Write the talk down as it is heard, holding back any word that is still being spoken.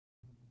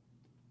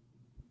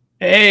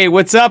Hey,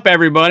 what's up,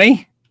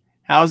 everybody?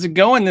 How's it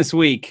going this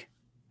week?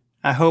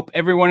 I hope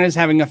everyone is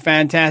having a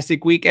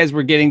fantastic week as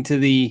we're getting to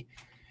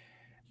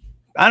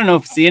I don't know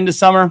if it's the end of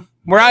summer.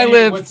 Where I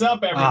live. What's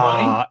up,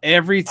 everybody?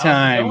 Every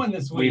time going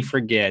this we week?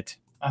 forget.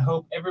 I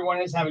hope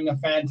everyone is having a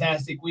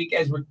fantastic week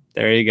as we're.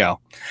 There you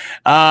go.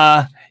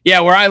 Where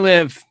I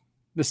live,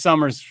 the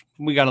summers,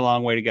 we got a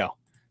long way to go.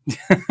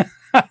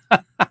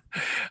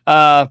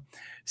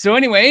 So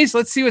anyways,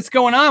 let's see what's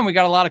going on. We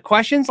got a lot of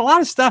questions. A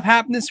lot of stuff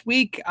happened this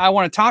week. I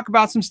want to talk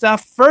about some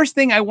stuff. First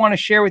thing I want to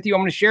share with you,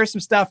 I'm going to share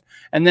some stuff,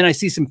 and then I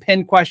see some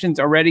pinned questions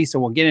already, so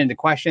we'll get into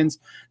questions.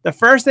 The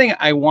first thing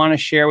I want to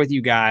share with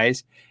you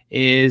guys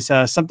is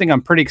something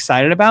I'm pretty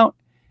excited about.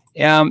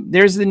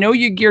 There's the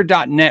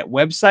knowyourgear.net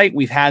website.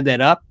 We've had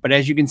that up, but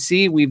as you can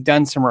see, we've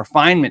done some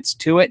refinements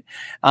to it.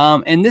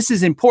 And this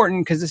is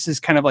important because this is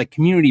kind of like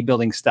community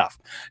building stuff.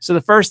 So the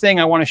first thing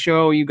I want to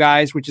show you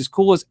guys, which is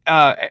cool, is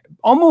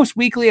almost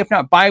weekly, if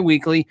not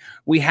bi-weekly,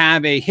 we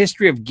have a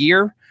history of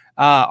gear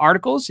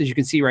articles, as you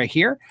can see right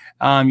here.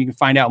 You can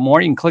find out more.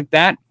 You can click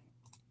that.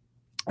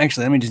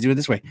 Actually, let me just do it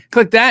this way.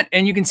 Click that,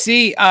 and you can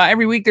see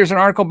every week there's an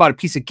article about a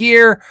piece of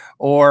gear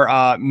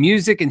or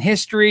music and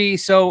history.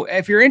 So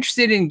if you're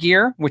interested in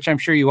gear, which I'm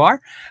sure you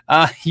are,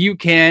 you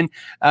can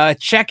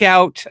check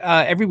out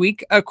every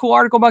week a cool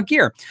article about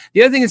gear.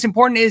 The other thing that's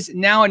important is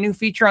now a new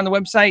feature on the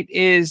website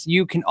is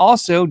you can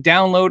also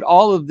download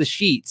all of the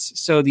sheets.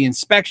 So the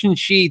inspection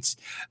sheets,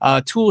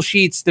 tool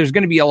sheets, there's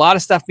going to be a lot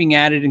of stuff being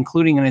added,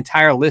 including an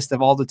entire list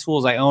of all the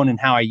tools I own and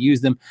how I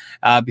use them.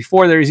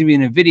 Before there's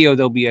even a video,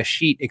 there'll be a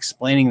sheet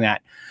explaining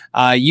that.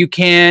 You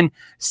can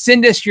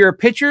send us your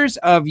pictures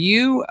of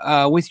you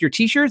with your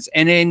t-shirts,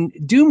 and then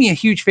do me a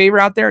huge favor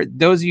out there,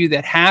 those of you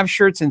that have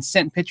shirts and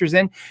sent pictures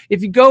in,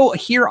 if you go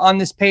here on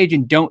this page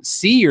and don't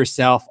see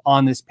yourself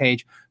on this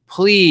page,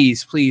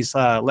 please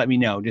let me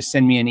know. Just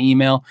send me an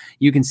email.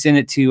 You can send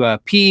it to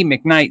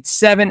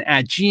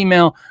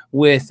pmcknight7@gmail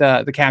with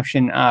the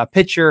caption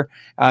picture,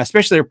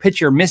 especially a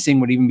picture missing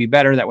would even be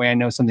better. That way I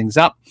know something's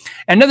up.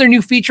 Another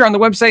new feature on the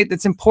website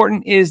that's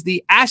important is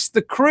the Ask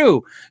the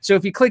Crew. So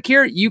if you click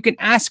here, you can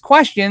ask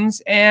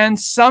questions, and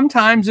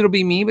sometimes it'll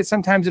be me, but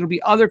sometimes it'll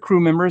be other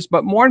crew members.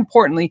 But more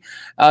importantly,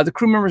 the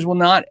crew members will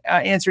not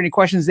answer any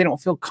questions they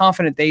don't feel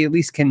confident they at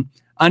least can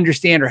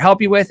understand or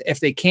help you with. If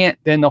they can't,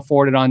 then they'll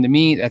forward it on to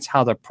me. That's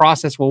how the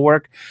process will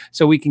work.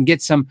 So we can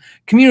get some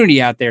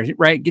community out there,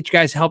 right? Get you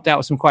guys helped out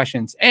with some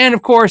questions. And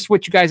of course,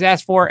 what you guys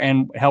asked for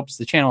and helps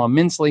the channel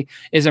immensely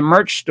is a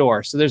merch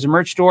store. So there's a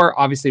merch store.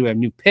 Obviously, we have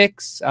new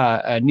picks,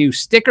 new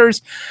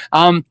stickers.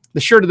 The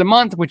shirt of the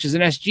month, which is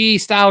an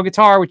SG style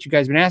guitar, which you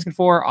guys have been asking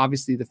for.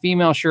 Obviously, the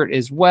female shirt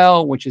as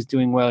well, which is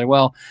doing really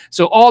well.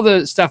 So all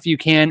the stuff you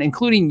can,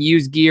 including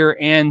used gear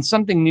and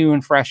something new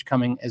and fresh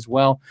coming as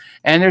well.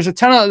 And there's a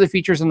ton of other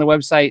features on the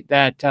website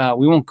that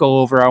we won't go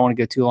over. I don't want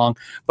to go too long.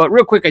 But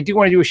real quick, I do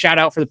want to do a shout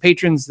out for the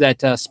patrons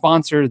that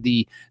sponsor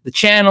the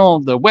channel,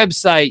 the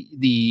website,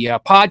 the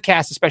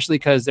podcast, especially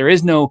because there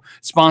is no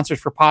sponsors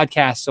for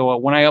podcasts. So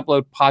when I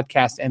upload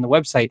podcasts and the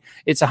website,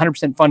 it's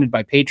 100% funded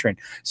by Patreon.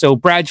 So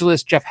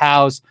Bradulus, Jeff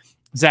Howes,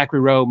 Zachary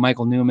Rowe,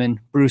 Michael Newman,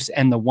 Bruce,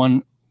 and the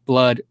One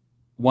Blood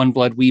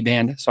Wee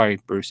Band. Sorry,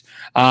 Bruce.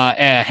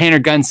 Hannah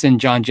Gunson,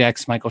 John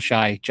Jex, Michael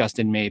Shy,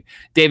 Justin Mabe,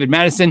 David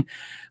Madison,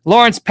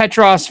 Lawrence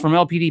Petros from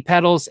LPD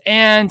Pedals.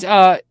 And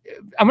I'm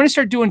going to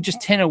start doing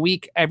just 10 a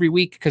week every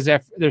week because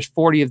there's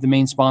 40 of the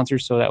main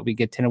sponsors. So that will be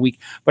get 10 a week.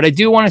 But I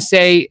do want to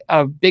say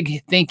a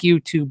big thank you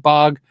to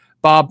Bob.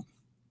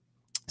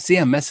 See,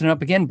 I'm messing it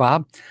up again,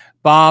 Bob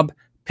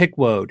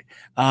Pickwood.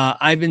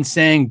 I've been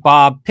saying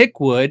Bob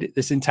Pickwood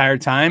this entire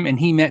time, and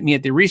he met me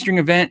at the Restring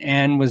event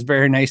and was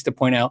very nice to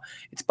point out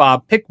it's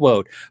Bob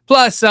Pickwood.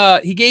 Plus,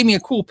 he gave me a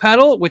cool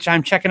pedal, which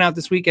I'm checking out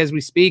this week as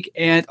we speak,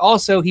 and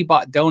also he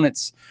bought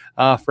donuts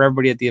for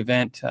everybody at the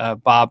event.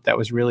 Bob, that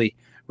was really,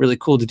 really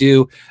cool to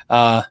do.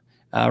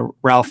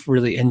 Ralph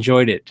really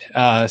enjoyed it.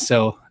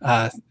 So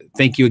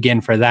thank you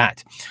again for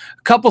that.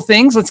 A couple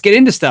things. Let's get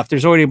into stuff.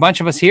 There's already a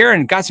bunch of us here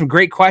and got some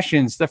great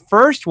questions. The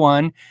first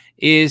one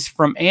is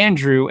from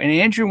Andrew, and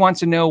Andrew wants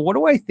to know, what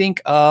do I think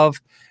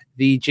of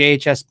the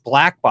JHS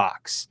Black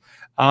Box?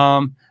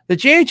 The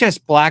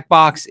JHS Black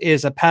Box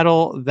is a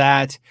pedal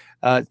that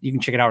you can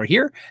check it out right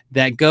here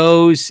that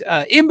goes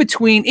in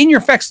between in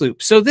your effects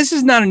loop. So this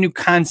is not a new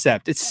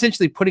concept. It's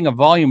essentially putting a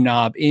volume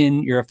knob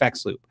in your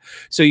effects loop.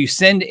 So you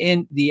send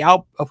in the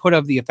output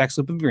of the effects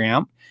loop of your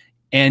amp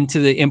and to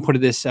the input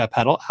of this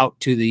pedal out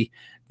to the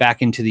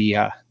back into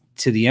the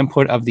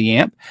input of the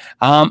amp.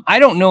 I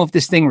don't know if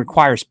this thing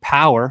requires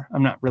power.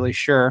 I'm not really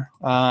sure.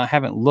 I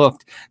haven't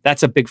looked.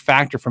 That's a big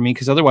factor for me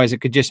because otherwise it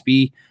could just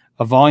be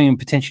a volume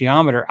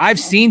potentiometer. I've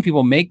seen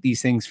people make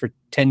these things for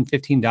 $10,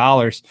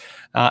 $15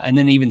 and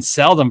then even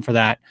sell them for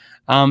that.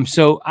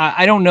 So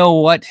I don't know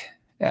what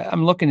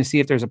I'm looking to see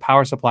if there's a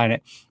power supply in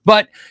it.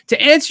 But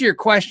to answer your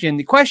question,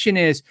 the question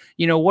is,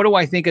 what do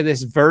I think of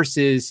this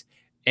versus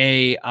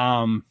a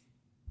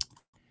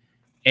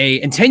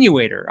a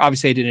attenuator.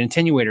 Obviously, I did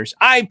attenuators.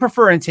 I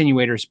prefer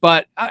attenuators,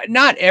 but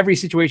not every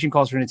situation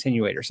calls for an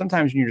attenuator.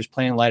 Sometimes when you're just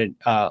playing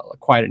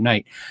quiet at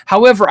night.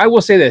 However, I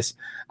will say this.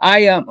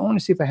 I want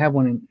to see if I have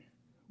one in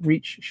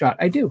reach shot.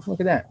 I do. Look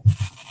at that.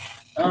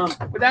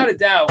 Without a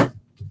doubt,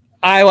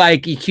 I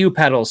like EQ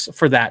pedals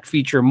for that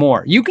feature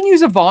more. You can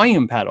use a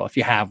volume pedal if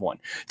you have one.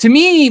 To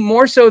me,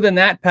 more so than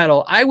that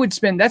pedal, I would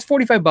spend, that's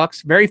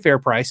 $45, very fair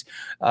price,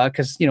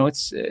 because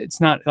it's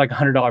not like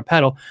 $100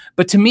 pedal.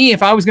 But to me,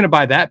 if I was going to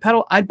buy that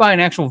pedal, I'd buy an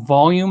actual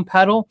volume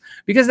pedal,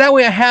 because that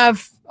way I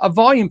have a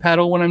volume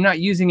pedal when I'm not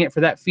using it for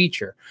that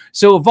feature.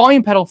 So a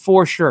volume pedal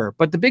for sure.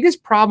 But the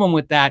biggest problem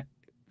with that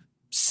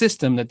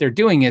system that they're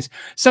doing is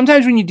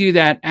sometimes when you do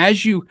that,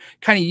 as you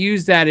kind of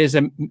use that as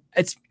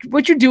it's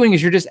what you're doing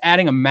is you're just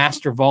adding a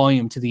master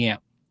volume to the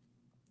amp.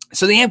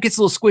 So the amp gets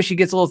a little squishy,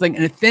 gets a little thing,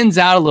 and it thins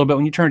out a little bit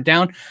when you turn it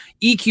down.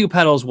 EQ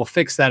pedals will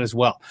fix that as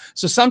well.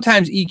 So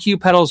sometimes EQ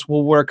pedals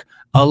will work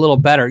a little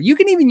better. You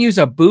can even use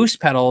a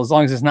boost pedal as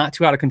long as it's not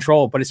too out of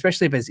control, but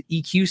especially if it's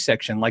EQ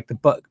section, like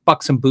the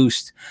Buxom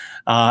Boost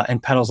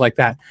and pedals like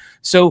that.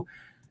 So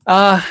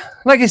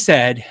like I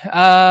said,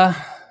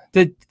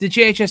 the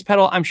JHS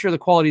pedal, I'm sure the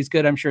quality is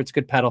good. I'm sure it's a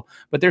good pedal,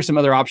 but there's some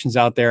other options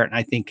out there. And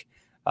I think,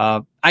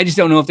 I just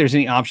don't know if there's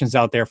any options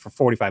out there for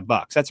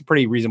 $45. That's a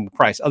pretty reasonable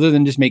price other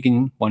than just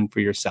making one for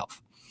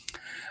yourself.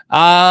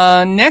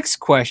 Next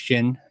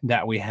question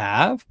that we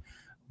have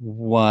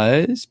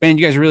was, man,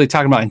 you guys are really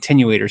talking about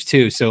attenuators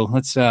too. So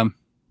let's,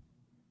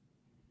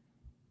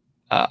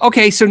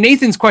 okay, so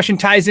Nathan's question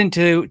ties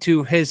into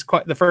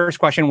the first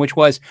question, which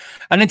was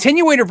an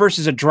attenuator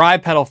versus a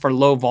drive pedal for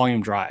low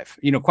volume drive,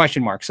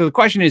 question mark. So the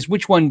question is,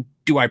 which one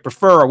do I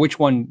prefer, or which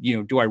one,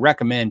 do I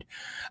recommend?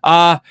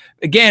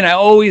 Again, I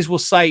always will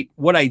cite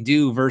what I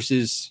do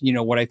versus,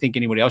 what I think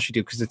anybody else should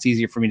do, because it's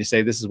easier for me to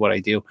say this is what I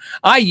do.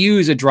 I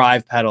use a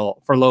drive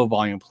pedal for low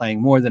volume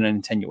playing more than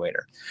an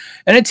attenuator.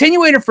 An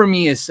attenuator for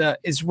me is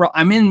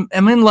I'm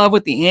in love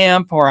with the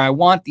amp, or I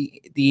want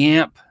the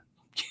amp.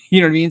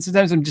 You know what I mean?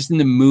 Sometimes I'm just in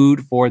the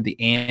mood for the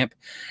amp,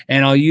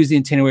 and I'll use the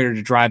attenuator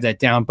to drive that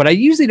down. But I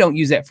usually don't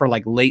use that for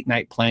like late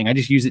night playing. I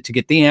just use it to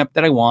get the amp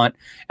that I want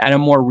at a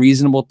more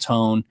reasonable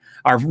tone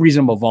or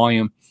reasonable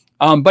volume.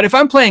 But if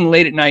I'm playing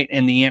late at night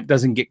and the amp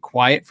doesn't get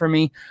quiet for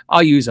me,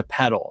 I'll use a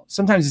pedal.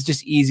 Sometimes it's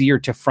just easier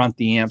to front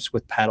the amps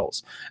with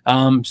pedals.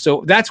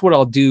 So that's what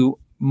I'll do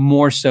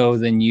more so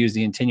than use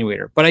the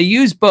attenuator. But I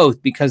use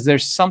both because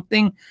there's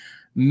something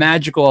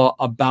magical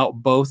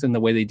about both in the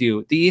way they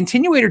do. The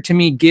attenuator to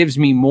me gives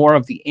me more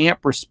of the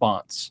amp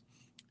response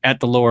at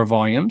the lower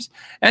volumes,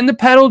 and the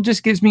pedal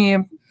just gives me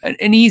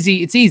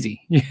it's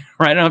easy,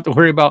 right? I don't have to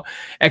worry about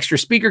extra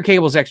speaker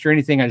cables, extra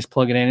anything. I just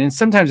plug it in, and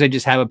sometimes I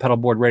just have a pedal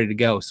board ready to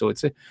go. So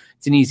it's an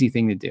easy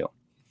thing to do.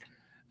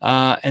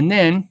 And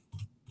then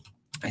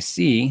I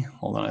see,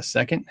 hold on a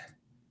second,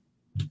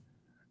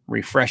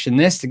 refreshing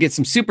this to get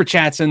some super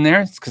chats in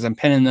there. It's because I'm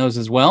pinning those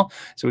as well,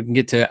 so we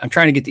can I'm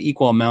trying to get the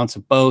equal amounts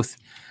of both.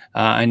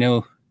 I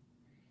know,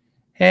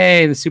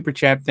 hey, the super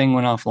chat thing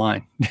went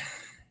offline.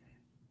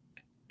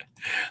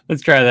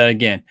 Let's try that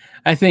again.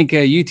 I think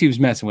YouTube's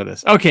messing with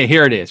us. Okay,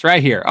 here it is,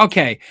 right here.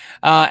 Okay,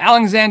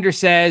 Alexander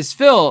says,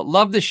 Phil,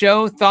 love the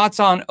show. Thoughts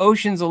on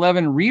Ocean's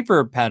 11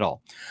 reverb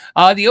pedal?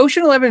 The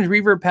Ocean 11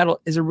 reverb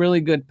pedal is a really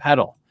good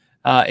pedal.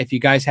 If you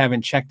guys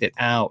haven't checked it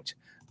out,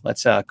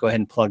 let's go ahead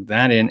and plug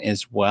that in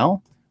as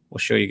well. We'll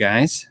show you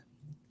guys.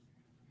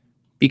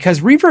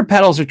 Because reverb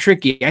pedals are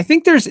tricky. I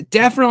think there's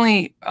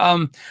definitely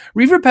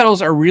reverb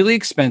pedals are really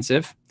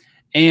expensive,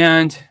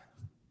 and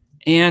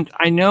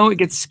I know it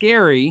gets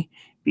scary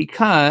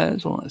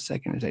because, hold on a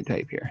second as I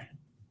type here,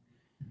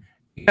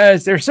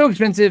 because they're so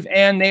expensive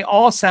and they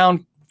all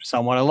sound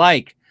somewhat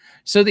alike.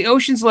 So the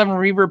Ocean's 11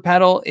 reverb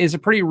pedal is a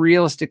pretty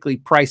realistically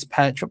priced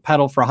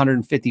pedal for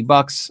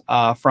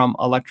 $150 from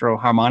Electro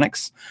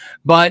Harmonix,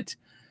 but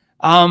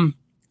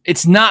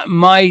it's not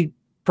my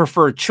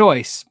preferred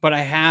choice. But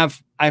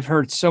I've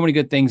heard so many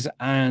good things,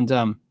 and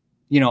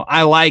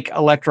I like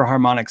Electro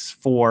Harmonix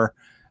for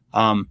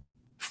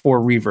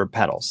reverb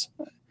pedals.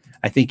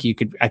 I think you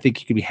could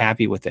be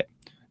happy with it.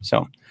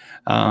 So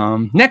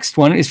next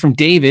one is from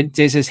David.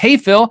 He says, hey,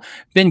 Phil,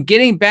 been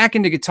getting back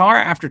into guitar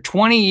after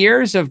 20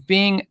 years of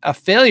being a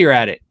failure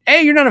at it.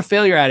 Hey, you're not a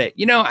failure at it.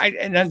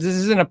 This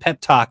isn't a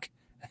pep talk.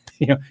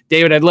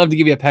 David, I'd love to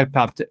give you a pep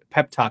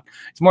talk.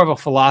 It's more of a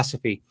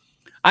philosophy.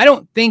 I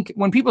don't think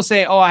when people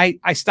say, oh,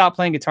 I stopped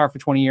playing guitar for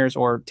 20 years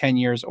or 10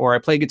 years, or I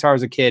played guitar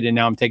as a kid and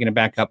now I'm taking it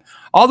back up,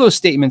 all those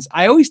statements,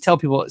 I always tell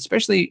people,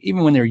 especially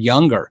even when they're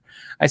younger,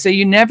 I say,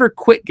 you never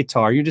quit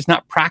guitar. You're just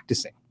not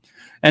practicing.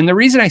 And the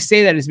reason I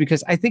say that is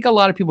because I think a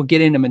lot of people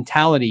get into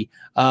mentality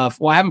of,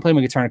 well, I haven't played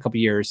my guitar in a couple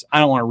of years. I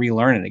don't want to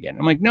relearn it again.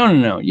 I'm like,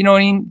 no. You know what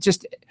I mean?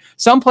 Just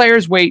some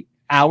players wait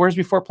hours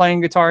before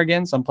playing guitar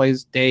again. Some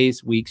plays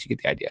days, weeks. You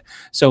get the idea.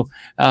 So,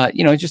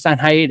 it's just on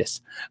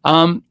hiatus.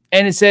 And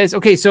it says,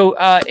 okay, so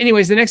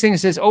anyways, the next thing it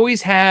says,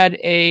 always had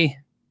a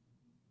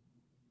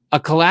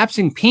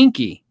collapsing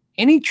pinky.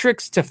 Any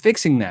tricks to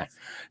fixing that?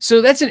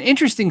 So that's an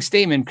interesting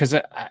statement because,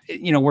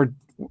 we're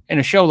in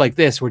a show like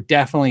this, we're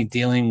definitely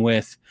dealing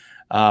with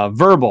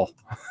verbal,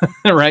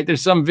 right?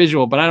 There's some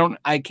visual, but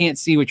I can't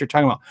see what you're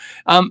talking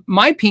about.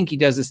 My pinky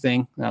does this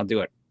thing. I'll do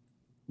it.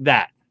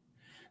 That.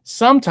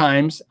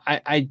 Sometimes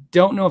I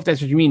don't know if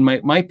that's what you mean.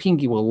 My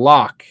pinky will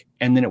lock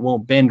and then it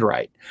won't bend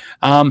right.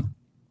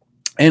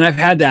 And I've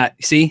had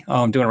that. See,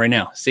 I'm doing it right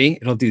now. See,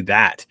 it'll do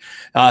that.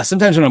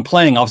 Sometimes when I'm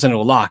playing, all of a sudden it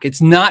will lock. It's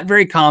not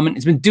very common.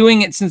 It's been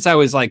doing it since I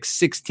was like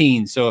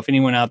 16. So if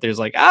anyone out there is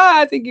like,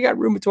 I think you got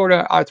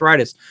rheumatoid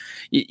arthritis,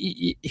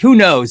 who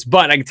knows?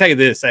 But I can tell you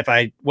this: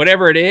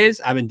 whatever it is,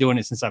 I've been doing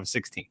it since I was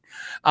 16.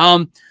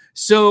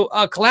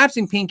 So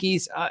collapsing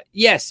pinkies,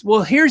 yes.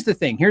 Well, here's the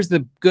thing. Here's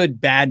the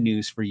good, bad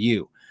news for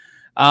you.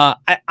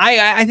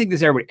 I think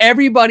this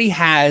everybody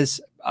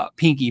has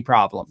pinky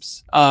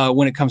problems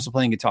when it comes to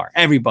playing guitar.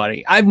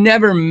 Everybody. I've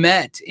never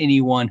met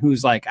anyone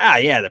who's like,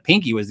 yeah, the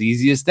pinky was the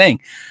easiest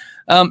thing.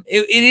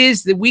 It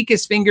is the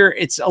weakest finger.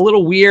 It's a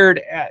little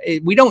weird.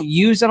 We don't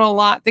use it a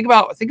lot. Think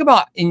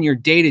about in your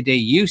day-to-day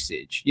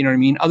usage, you know what I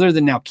mean? Other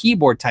than now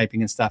keyboard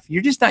typing and stuff,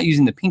 you're just not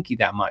using the pinky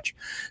that much.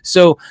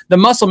 So the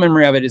muscle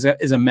memory of it is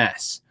a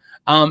mess.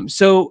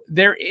 So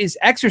there is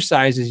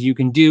exercises you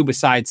can do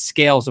besides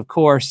scales, of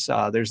course.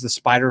 There's the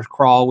spider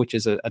crawl, which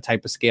is a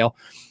type of scale.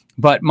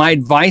 But my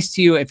advice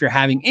to you, if you're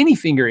having any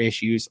finger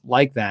issues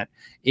like that,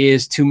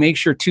 is to make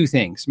sure two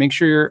things. Make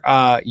sure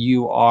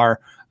you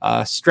are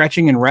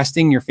stretching and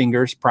resting your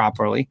fingers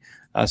properly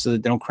so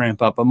that they don't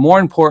cramp up. But more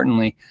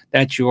importantly,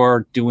 that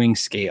you're doing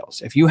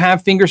scales. If you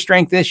have finger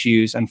strength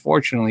issues,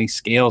 unfortunately,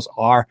 scales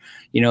are,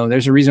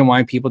 there's a reason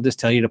why people just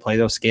tell you to play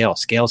those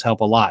scales. Scales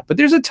help a lot. But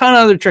there's a ton of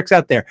other tricks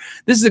out there.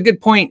 This is a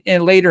good point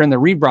later in the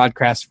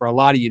rebroadcast for a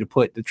lot of you to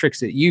put the tricks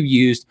that you've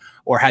used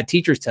or had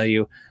teachers tell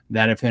you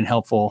that have been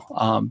helpful,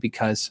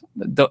 because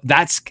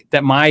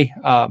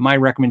my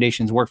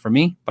recommendations work for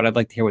me, but I'd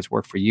like to hear what's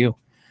worked for you.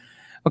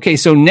 Okay,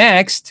 so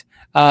next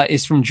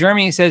is from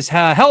Jeremy. He says,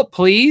 help,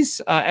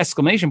 please, !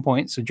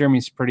 So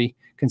Jeremy's pretty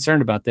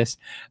concerned about this.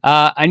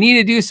 I need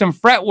to do some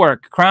fret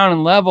work, crown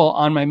and level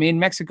on my Made in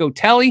Mexico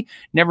Tele.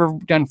 Never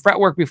done fret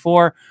work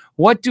before.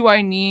 What do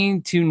I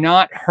need to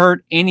not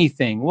hurt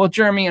anything? Well,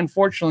 Jeremy,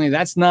 unfortunately,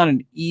 that's not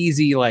an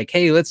easy,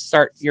 hey, let's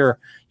start your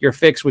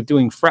fix with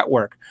doing fret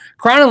work.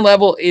 Crown and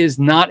level is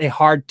not a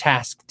hard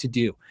task to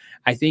do.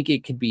 I think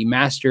it could be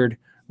mastered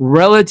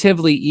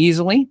relatively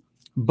easily,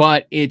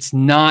 but it's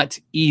not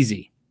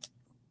easy.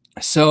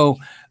 So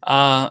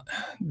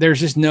there's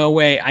just no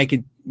way I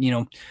could,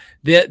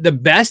 the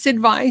best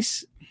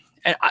advice,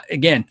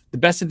 again, the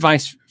best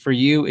advice for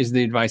you is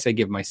the advice I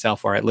give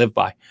myself or I live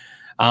by.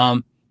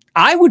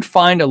 I would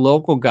find a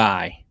local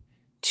guy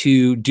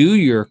to do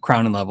your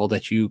crown and level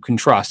that you can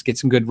trust, get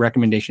some good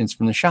recommendations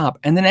from the shop,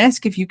 and then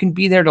ask if you can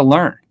be there to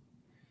learn.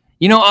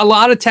 A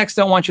lot of techs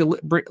don't want you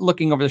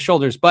looking over the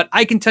shoulders, but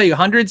I can tell you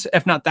hundreds,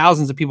 if not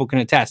thousands of people can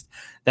attest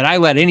that I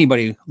let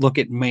anybody look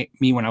at me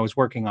when I was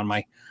working on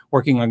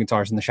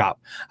guitars in the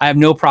shop. I have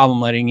no problem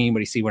letting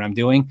anybody see what I'm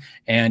doing.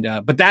 And,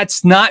 but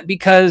that's not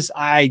because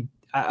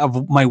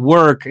of my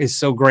work is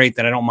so great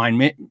that I don't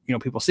mind,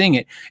 people seeing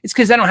it. It's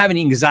because I don't have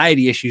any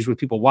anxiety issues with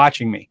people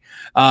watching me.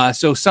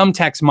 So some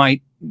techs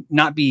might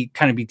not be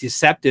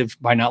deceptive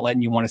by not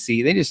letting you want to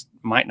see. They just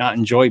might not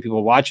enjoy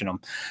people watching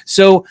them.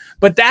 So,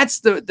 but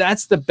that's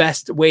the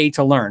best way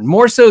to learn,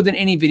 more so than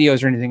any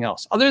videos or anything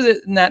else. Other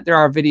than that, there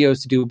are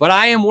videos to do, but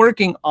I am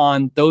working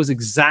on those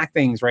exact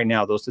things right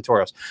now, those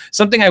tutorials.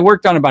 Something I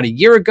worked on about a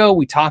year ago.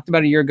 We talked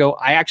about a year ago.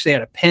 I actually had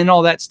to pin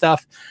all that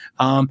stuff.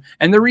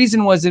 And the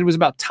reason was it was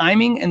about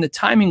timing. And the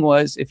timing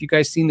was, if you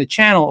guys seen the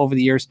channel over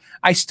the years,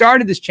 I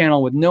started this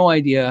channel with no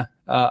idea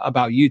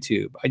about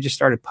YouTube. I just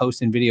started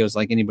posting videos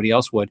like anybody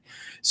else would.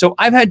 So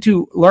I've had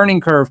to learning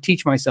curve,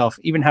 teach myself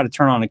even how to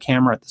turn on a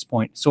camera at this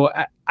point. So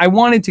I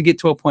wanted to get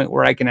to a point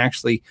where I can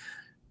actually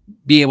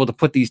be able to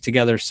put these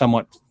together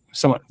somewhat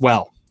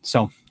well.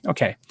 So,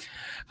 okay.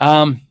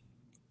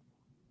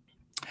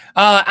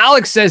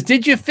 Alex says,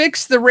 did you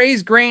fix the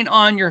raised grain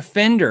on your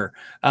Fender?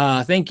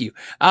 Thank you.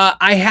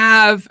 I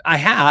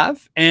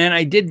have, and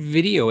I did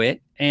video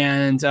it.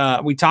 And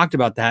we talked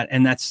about that,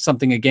 and that's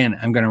something, again,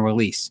 I'm going to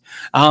release.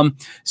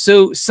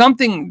 So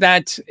something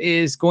that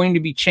is going to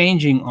be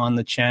changing on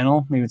the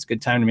channel, maybe it's a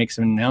good time to make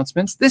some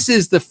announcements. This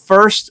is the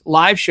first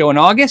live show in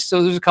August,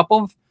 so there's a couple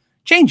of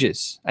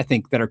changes, I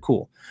think, that are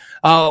cool.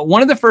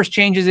 One of the first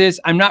changes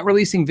is I'm not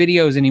releasing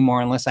videos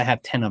anymore unless I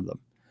have 10 of them.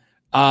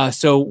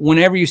 So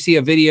whenever you see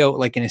a video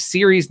like in a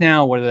series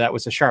now, whether that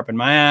was a Sharpen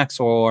My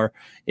Axe or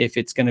if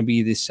it's going to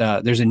be this,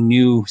 there's a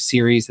new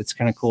series that's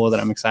kind of cool that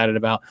I'm excited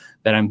about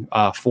that I'm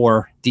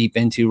 4 deep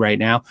into right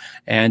now.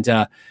 And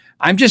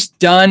I'm just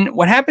done.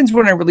 What happens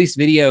when I release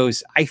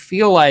videos, I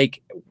feel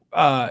like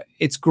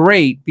it's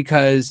great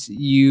because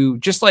you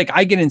just like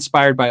I get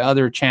inspired by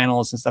other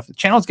channels and stuff. The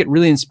channels get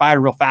really inspired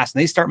real fast and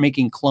they start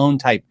making clone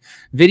type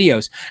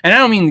videos. And I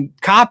don't mean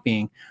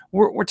copying.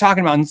 We're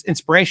talking about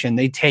inspiration.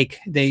 They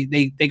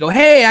go,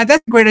 hey,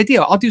 that's a great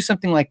idea. I'll do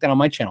something like that on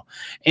my channel.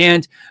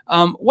 And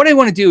what I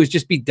want to do is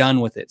just be done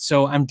with it.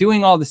 So I'm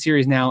doing all the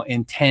series now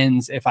in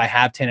 10s. If I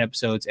have 10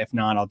 episodes, if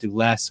not, I'll do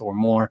less or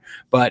more.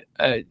 But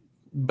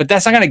but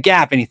that's not going to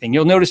gap anything.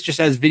 You'll notice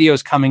just as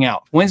videos coming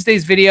out.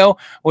 Wednesday's video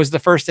was the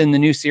first in the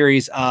new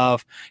series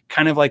of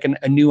kind of like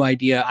a new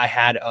idea I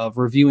had of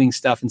reviewing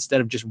stuff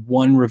instead of just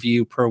one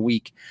review per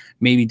week,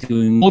 maybe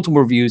doing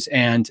multiple reviews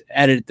and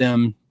edit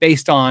them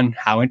based on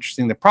how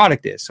interesting the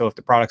product is. So if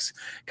the product's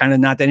kind of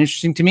not that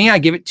interesting to me, I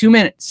give it 2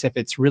 minutes. If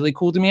it's really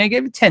cool to me, I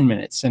give it 10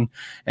 minutes. And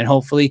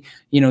hopefully,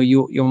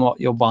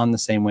 you'll bond the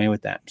same way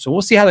with that. So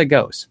we'll see how that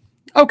goes.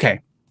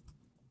 Okay.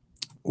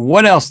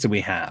 What else do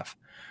we have?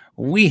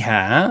 We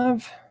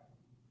have,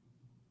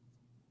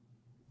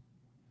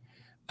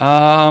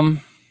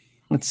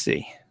 let's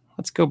see.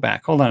 Let's go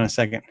back. Hold on a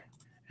second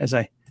as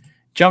I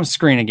jump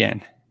screen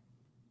again.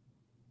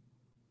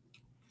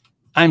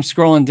 I'm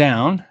scrolling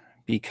down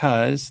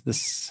because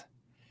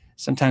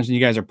sometimes when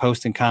you guys are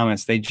posting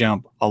comments, they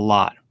jump a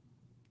lot.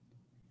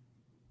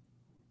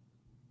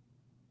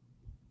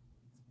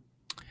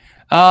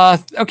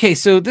 Okay,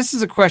 so this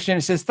is a question.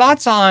 It says,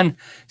 thoughts on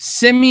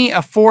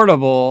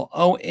semi-affordable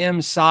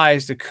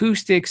OM-sized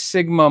acoustic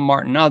Sigma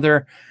Martin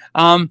Other.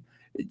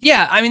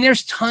 Yeah, I mean,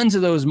 there's tons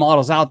of those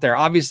models out there.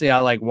 Obviously, I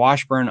like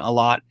Washburn a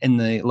lot in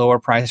the lower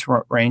price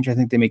range. I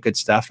think they make good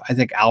stuff. I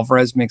think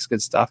Alvarez makes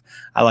good stuff.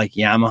 I like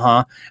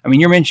Yamaha. I mean,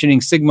 you're mentioning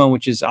Sigma,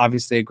 which is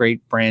obviously a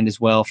great brand as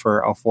well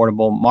for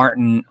affordable.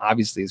 Martin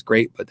obviously is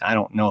great, but I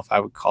don't know if I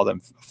would call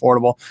them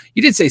affordable.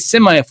 You did say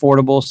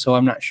semi-affordable, so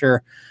I'm not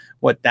sure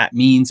what that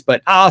means,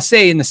 but I'll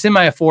say in the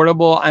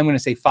semi-affordable, I'm going to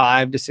say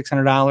 $500 to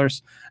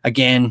 $600.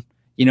 Again,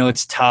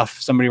 it's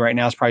tough. Somebody right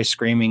now is probably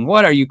screaming,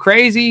 "What, are you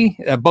crazy?"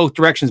 Both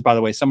directions, by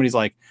the way. Somebody's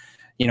like,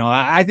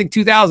 I think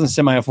 2,000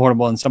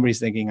 semi-affordable, and somebody's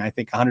thinking, I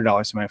think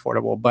 $100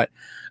 semi-affordable. But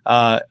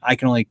I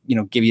can only,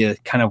 give you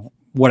kind of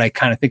what I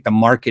kind of think the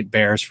market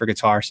bears for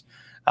guitars.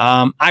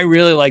 I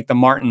really like the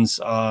Martins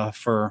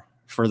for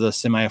the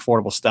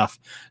semi-affordable stuff.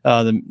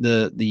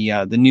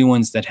 The new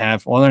ones that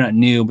have, well, they're not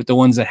new, but the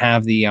ones that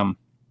have the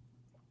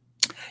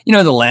the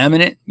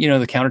laminate,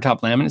 the countertop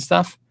laminate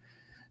stuff.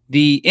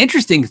 The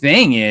interesting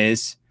thing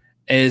is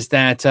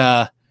that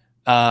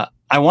I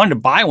wanted to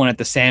buy one at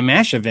the Sam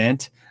Ash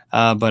event,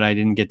 but I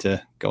didn't get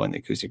to go in the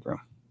acoustic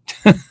room.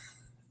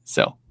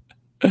 So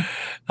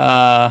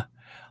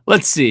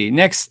let's see.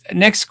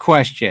 Next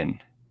question.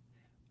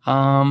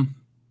 And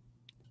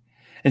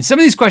some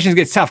of these questions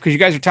get tough because you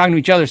guys are talking to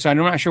each other, so I'm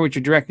not sure what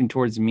you're directing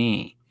towards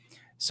me.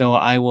 So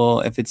I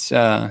will, if it's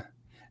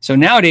so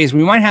nowadays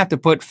we might have to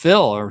put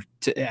Phil or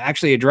to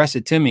actually address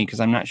it to me because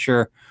I'm not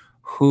sure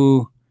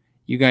who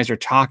you guys are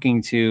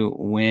talking to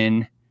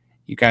when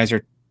you guys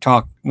are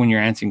when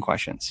you're answering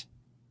questions.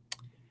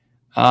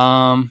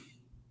 Okay.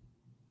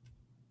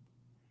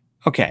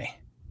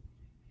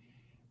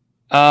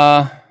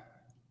 I'm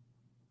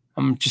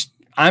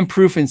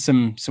proofing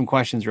some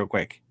questions real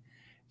quick,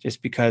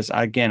 just because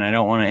again, I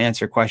don't want to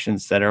answer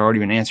questions that are already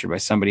been answered by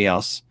somebody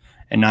else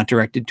and not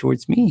directed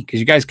towards me, because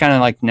you guys kind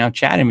of like now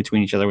chatting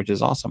between each other, which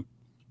is awesome.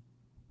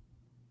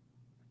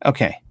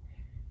 Okay.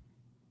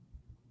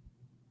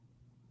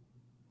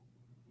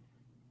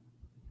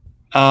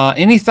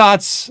 Any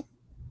thoughts?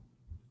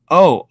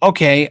 Oh,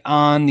 okay.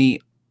 On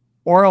the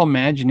Aural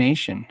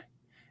Imagination.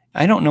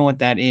 I don't know what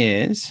that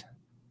is.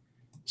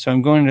 So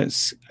I'm going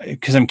to,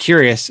 because I'm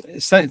curious.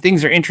 Some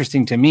things are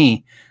interesting to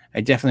me.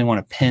 I definitely want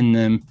to pin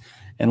them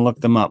and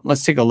look them up.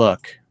 Let's take a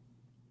look.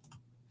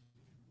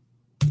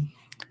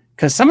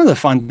 Because some of the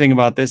fun thing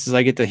about this is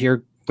I get to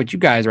hear what you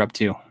guys are up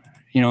to,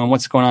 and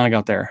what's going on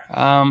out there.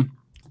 I'm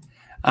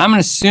going to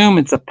assume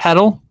it's a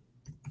pedal.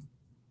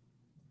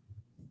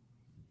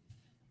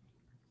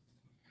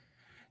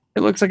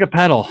 It looks like a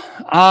pedal.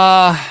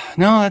 No,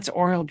 that's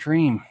Aural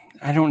Dream.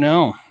 I don't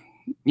know.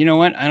 You know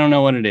what? I don't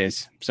know what it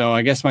is. So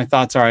I guess my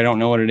thoughts are I don't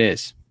know what it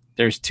is.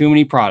 There's too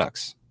many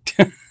products.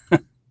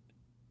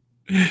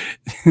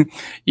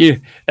 Yeah,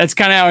 that's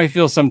kind of how I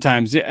feel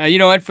sometimes. You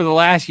know what? For the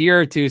last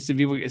year or two, some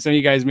of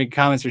you guys make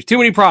comments. There's too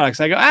many products.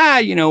 I go,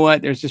 you know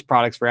what? There's just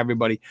products for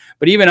everybody.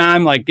 But even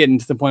I'm like getting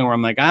to the point where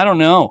I'm like, I don't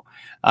know.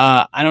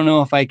 I don't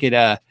know if I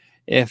could,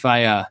 if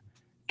I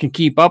can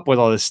keep up with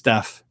all this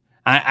stuff.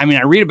 I mean,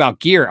 I read about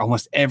gear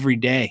almost every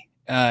day.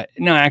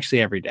 No,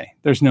 actually every day.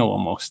 There's no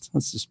almost.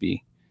 Let's just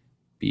be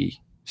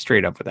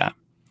straight up with that.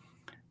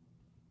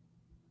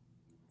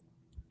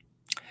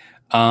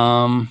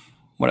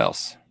 What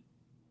else?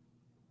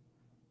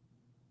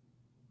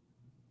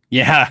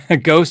 Yeah,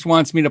 Ghost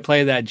wants me to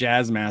play that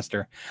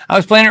Jazzmaster. I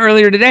was playing it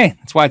earlier today.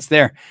 That's why it's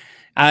there.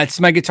 It's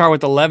my guitar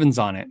with 11s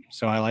on it,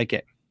 so I like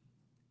it.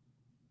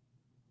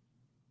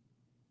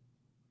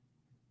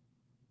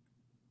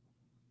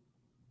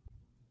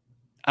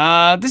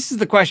 This is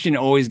the question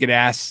always get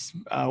asked,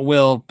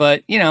 Will,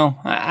 but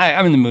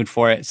I'm in the mood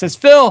for it. It says,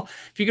 Phil,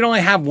 if you could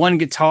only have one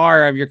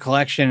guitar of your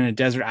collection and a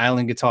desert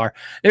island guitar.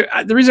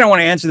 The reason I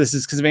want to answer this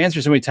is because I've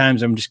answered so many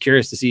times. I'm just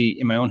curious to see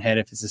in my own head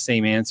if it's the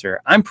same answer.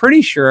 I'm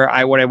pretty sure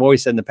what I've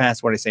always said in the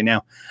past, what I say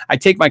now. I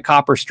take my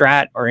copper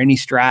Strat or any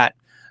Strat.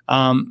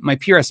 My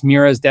PRS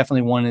Mira is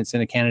definitely one that's in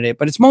a candidate,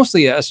 but it's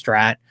mostly a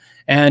Strat.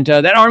 And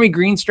that Army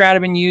Green Strat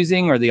I've been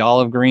using, or the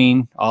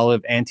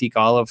antique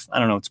olive, I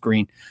don't know, it's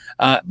green.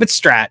 But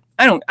Strat,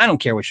 I don't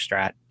care which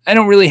Strat.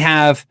 don't really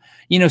have,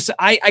 so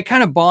I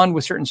kind of bond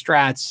with certain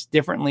strats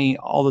differently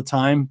all the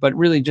time, but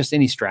really just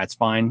any strat's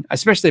fine,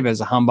 especially if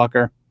it's a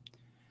humbucker.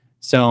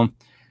 So,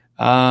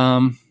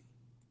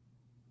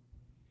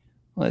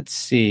 let's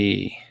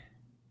see.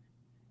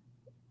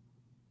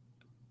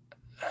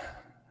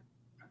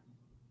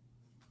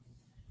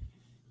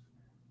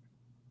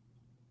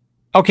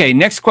 Okay,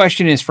 next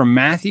question is from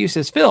Matthew.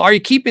 Says, Phil, are you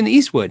keeping the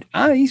Eastwood?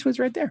 Eastwood's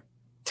right there.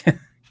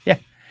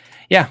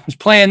 Yeah. I was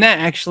playing that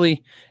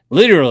actually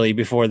literally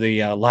before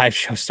the live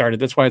show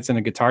started. That's why it's in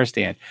a guitar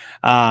stand.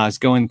 I was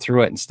going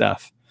through it and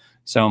stuff.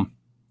 So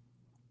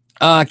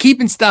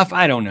keeping stuff,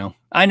 I don't know.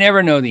 I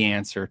never know the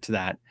answer to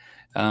that.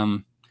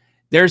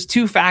 There's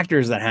two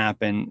factors that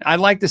happen.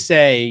 I'd like to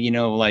say,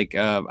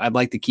 I'd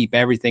like to keep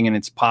everything and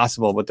it's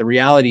possible. But the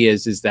reality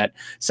is that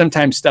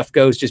sometimes stuff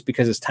goes just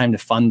because it's time to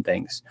fund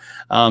things.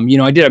 I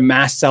did a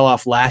mass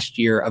sell-off last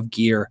year of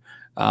gear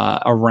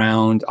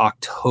around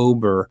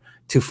October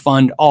to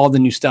fund all the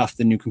new stuff,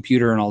 the new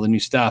computer and all the new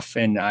stuff.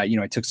 And,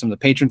 I took some of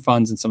the patron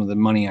funds and some of the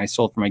money I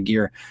sold for my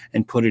gear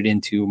and put it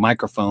into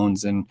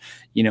microphones and,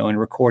 and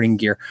recording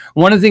gear.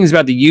 One of the things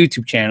about the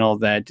YouTube channel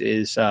that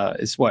is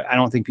what I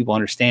don't think people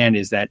understand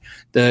is that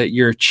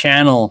your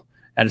channel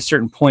at a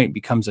certain point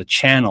becomes a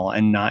channel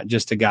and not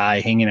just a guy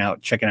hanging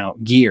out, checking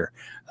out gear.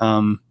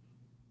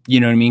 You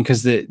know what I mean?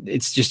 Because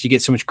it's just, you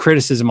get so much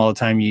criticism all the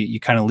time. You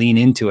kind of lean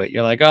into it.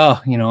 You're like,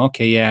 oh,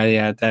 okay,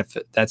 yeah,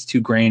 that's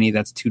too grainy,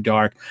 that's too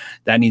dark,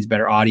 that needs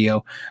better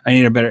audio. I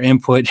need a better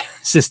input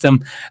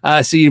system.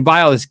 So you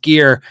buy all this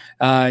gear.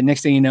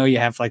 Next thing you know, you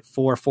have like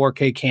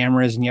 4K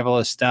cameras and you have all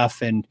this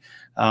stuff. And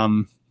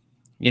I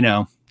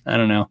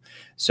don't know.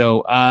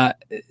 So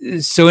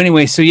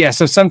anyway,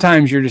 so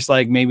sometimes you're just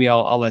like, maybe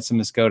I'll let some of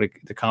this go to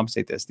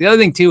compensate this. The other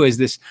thing too is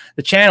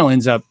the channel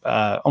ends up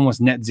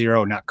almost net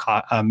zero, not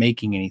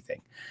making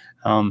anything.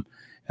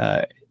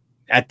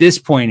 At this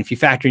point, if you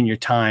factor in your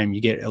time,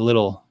 you get a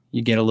little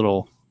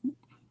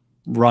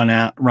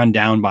run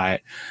down by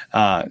it,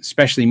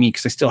 especially me,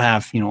 because I still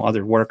have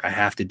other work I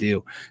have to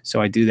do.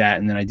 So I do that,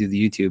 and then I do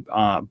the YouTube.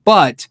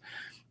 But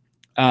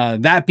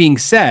that being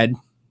said,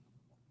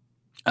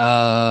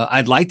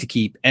 I'd like to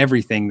keep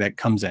everything that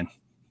comes in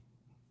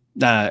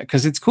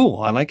because it's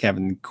cool. I like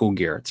having cool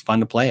gear. It's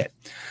fun to play it,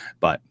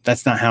 but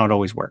that's not how it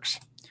always works.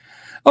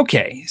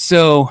 Okay,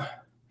 so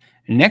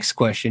next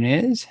question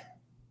is,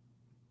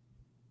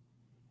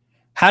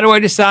 how do I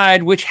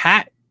decide which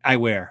hat I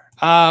wear?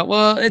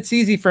 Well, it's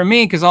easy for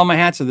me because all my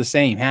hats are the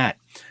same hat.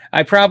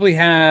 I probably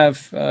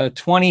have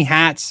 20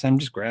 hats. I'm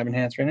just grabbing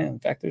hats right now. In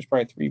fact, there's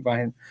probably 3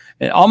 behind.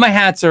 All my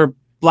hats are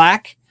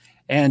black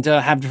and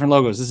have different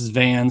logos. This is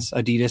Vans,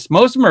 Adidas.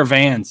 Most of them are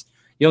Vans.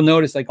 You'll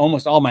notice like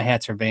almost all my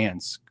hats are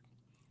Vans.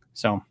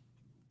 So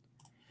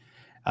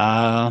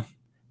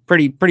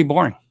pretty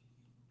boring.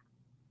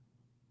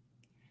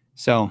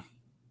 So,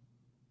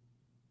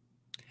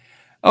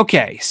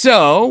 okay.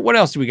 So what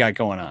else do we got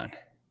going on?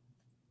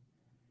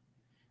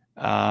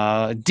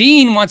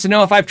 Dean wants to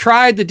know if I've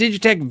tried the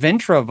Digitech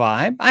Ventra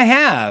Vibe. I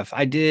have.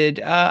 I did.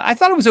 I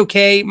thought it was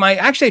okay.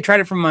 I tried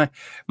it from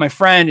my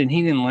friend and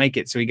he didn't like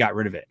it, so he got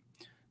rid of it.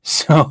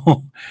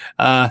 So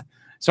I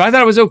thought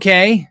it was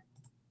okay.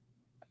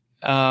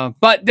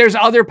 But there's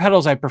other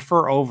pedals I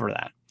prefer over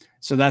that.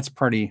 So that's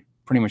pretty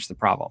much the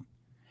problem.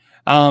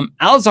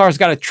 Alzar's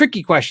got a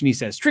tricky question. He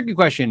says, tricky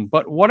question,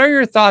 but what are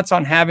your thoughts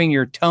on having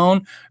your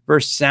tone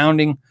versus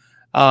sounding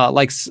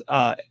like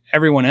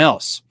everyone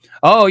else?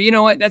 Oh, you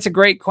know what? That's a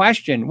great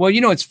question. Well,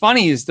 it's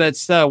funny is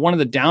that's one of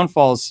the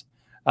downfalls.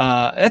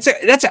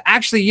 That's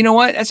actually, you know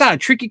what? That's not a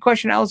tricky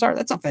question, Alzar.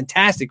 That's a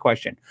fantastic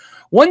question.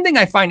 One thing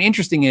I find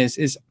interesting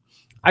is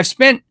I've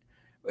spent,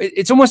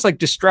 it's almost like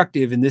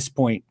destructive in this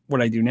point,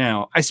 what I do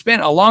now. I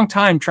spent a long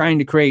time trying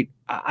to create,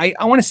 I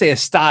want to say a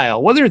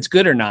style, whether it's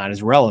good or not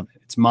is relevant.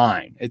 It's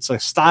mine. It's a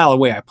style, a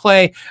way I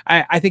play.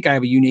 I think I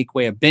have a unique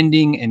way of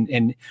bending.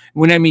 And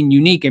when I mean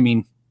unique, I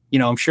mean,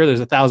 I'm sure there's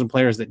 1,000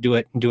 players that do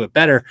it and do it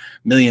better,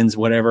 millions,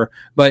 whatever.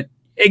 But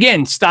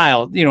again,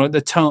 style,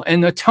 the tone,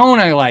 and the tone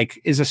I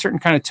like is a certain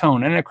kind of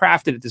tone, and I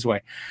crafted it this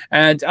way.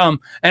 And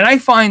I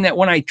find that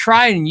when I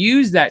try and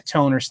use that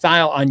tone or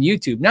style on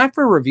YouTube, not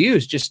for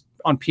reviews, just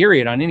on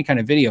any kind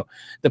of video,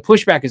 the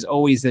pushback is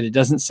always that it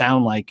doesn't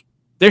sound like.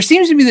 There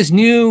seems to be this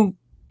new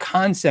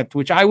concept,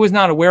 which I was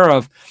not aware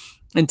of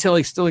until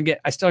I started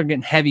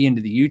getting heavy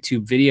into the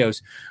YouTube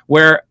videos,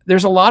 where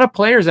there's a lot of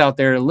players out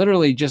there that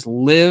literally just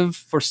live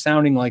for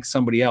sounding like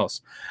somebody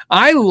else.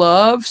 I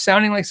love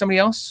sounding like somebody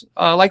else,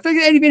 like the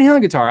Eddie Van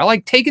Halen guitar. I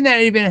like taking that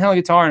Eddie Van Halen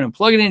guitar and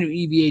plugging it into an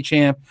EVH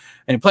amp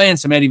and playing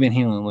some Eddie Van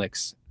Halen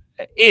licks.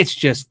 It's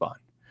just fun.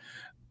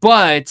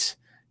 But,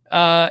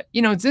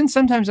 then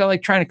sometimes I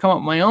like trying to come up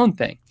with my own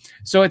thing.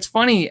 So it's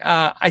funny.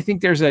 I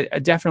think there's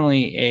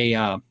definitely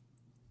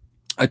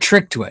a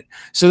trick to it.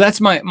 So that's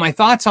my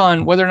thoughts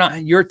on whether or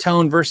not your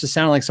tone versus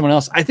sounding like someone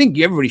else. I think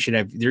everybody should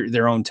have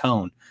their own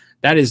tone.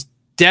 That is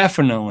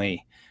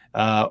definitely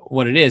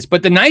what it is.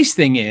 But the nice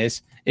thing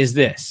is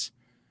this.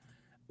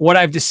 What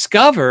I've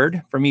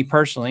discovered for me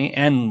personally,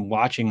 and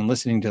watching and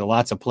listening to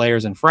lots of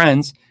players and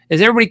friends,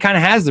 is everybody kind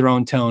of has their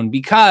own tone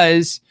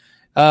because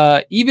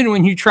Even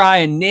when you try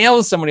and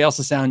nail somebody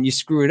else's sound, you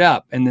screw it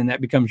up, and then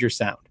that becomes your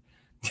sound.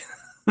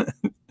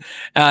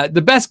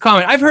 The best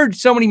comment I've heard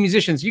so many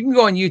musicians, you can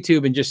go on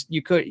YouTube and just,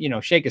 you could,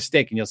 shake a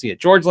stick and you'll see it.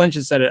 George Lynch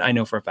has said it. I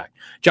know for a fact.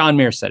 John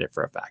Mayer said it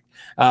for a fact.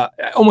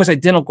 Almost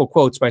identical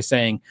quotes by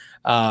saying,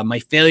 my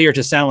failure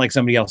to sound like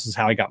somebody else is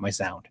how I got my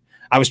sound.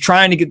 I was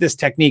trying to get this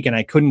technique and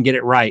I couldn't get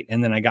it right.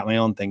 And then I got my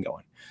own thing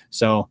going.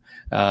 So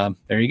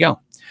there you go.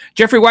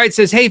 Jeffrey White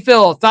says, hey,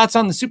 Phil, thoughts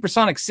on the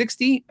Supersonic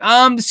 60?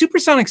 The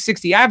Supersonic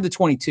 60, I have the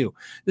 22.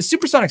 The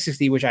Supersonic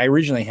 60, which I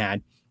originally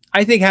had,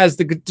 I think has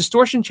the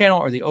distortion channel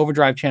or the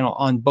overdrive channel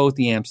on both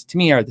the amps. To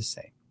me, are the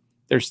same.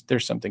 There's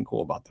something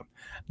cool about them.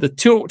 The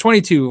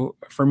 22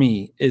 for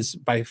me is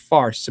by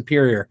far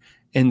superior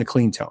in the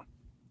clean tone.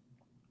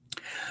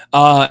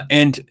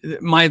 And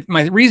my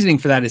reasoning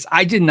for that is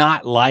I did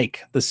not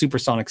like the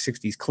Supersonic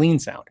 60's clean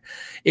sound.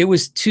 It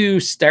was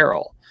too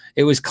sterile.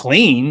 It was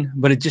clean,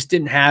 but it just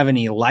didn't have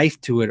any life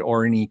to it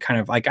or any kind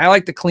of I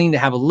like the clean to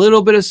have a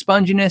little bit of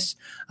sponginess,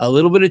 a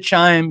little bit of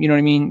chime. You know what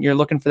I mean? You're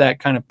looking for that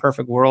kind of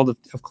perfect world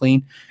of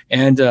clean.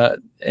 And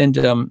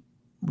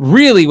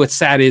really what's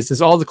sad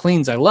is all the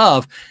cleans I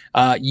love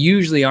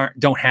usually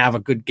don't have a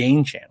good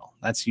gain channel.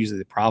 That's usually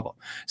the problem.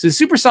 So the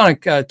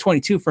Supersonic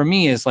 22 for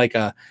me is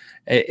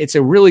it's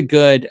a really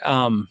good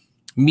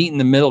meet in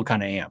the middle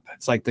kind of amp.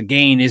 It's like the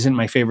gain isn't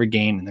my favorite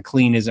gain and the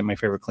clean isn't my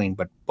favorite clean,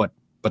 but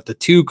the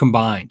two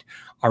combined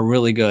are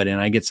really good.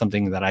 And I get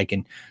something that I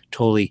can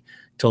totally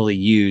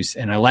use.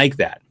 And I like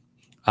that.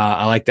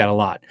 I like that a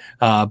lot.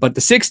 But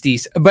the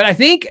 60s, but I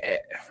think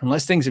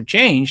unless things have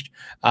changed,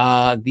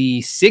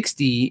 the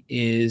 60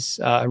 is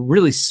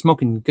really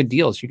smoking good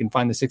deals. You can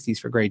find the 60s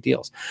for great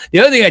deals. The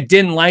other thing I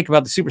didn't like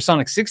about the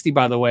Supersonic 60,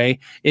 by the way,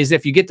 is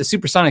if you get the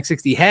Supersonic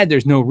 60 head,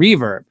 there's no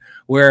reverb.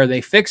 Where they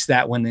fixed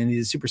that when they need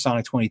the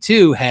Supersonic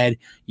 22 head,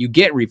 you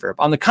get reverb.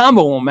 On the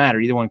combo, it won't matter.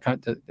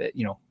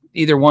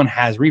 Either one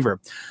has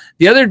reverb.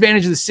 The other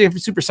advantage of the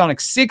Supersonic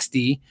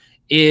 60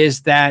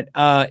 is that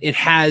it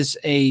has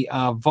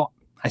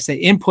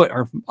input,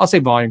 or I'll say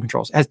volume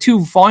controls. It has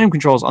two volume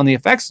controls on the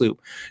effects loop.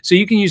 So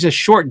you can use a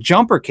short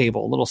jumper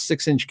cable, a little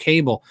 6-inch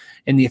cable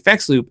in the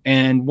effects loop.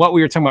 And what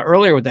we were talking about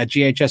earlier with that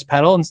GHS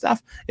pedal and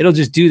stuff, it'll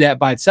just do that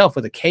by itself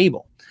with a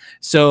cable.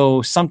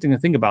 So something to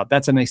think about.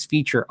 That's a nice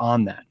feature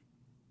on that.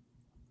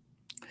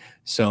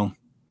 So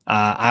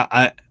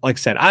I like I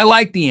said, I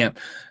like the amp.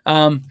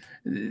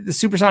 The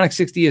Supersonic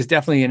 60 is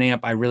definitely an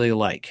amp I really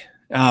like.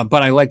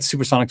 But I like the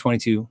Supersonic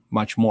 22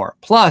 much more.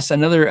 Plus,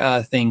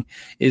 another thing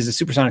is the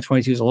Supersonic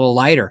 22 is a little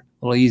lighter,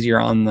 a little easier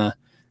on the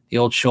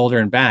old shoulder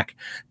and back.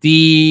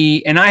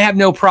 And I have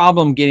no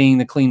problem getting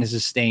the clean to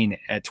sustain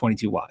at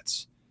 22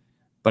 watts.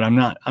 But I'm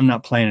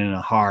not playing in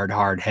a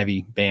hard,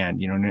 heavy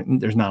band.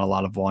 There's not a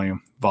lot of volume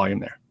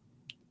there.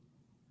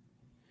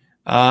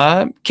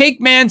 Cake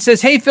Man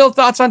says, hey, Phil,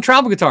 thoughts on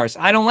travel guitars?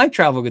 I don't like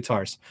travel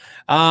guitars.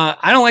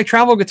 I don't like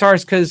travel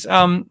guitars because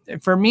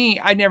for me,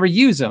 I never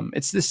use them.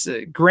 It's this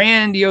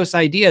grandiose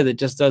idea that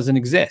just doesn't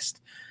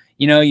exist.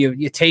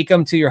 You take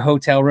them to your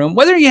hotel room,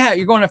 whether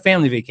you're going on a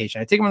family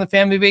vacation. I take them on the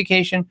family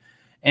vacation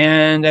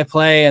and I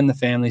play in the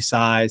family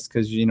size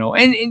because,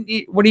 and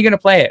what are you going to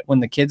play it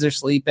when the kids are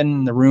sleeping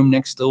in the room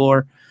next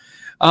door?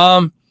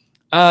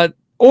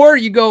 Or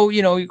you go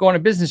on a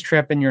business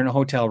trip and you're in a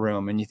hotel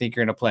room and you think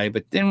you're going to play.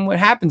 But then what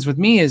happens with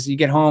me is you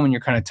get home and you're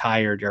kind of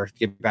tired or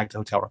get back to the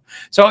hotel room.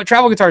 So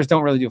travel guitars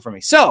don't really do it for me.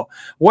 So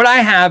what I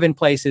have in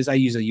place is I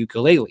use a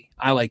ukulele.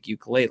 I like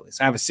ukuleles.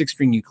 I have a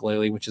 6-string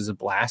ukulele, which is a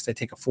blast. I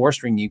take a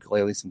 4-string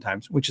ukulele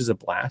sometimes, which is a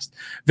blast.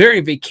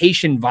 Very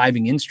vacation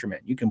vibing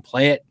instrument. You can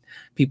play it.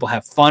 People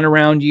have fun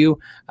around you.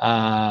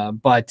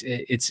 But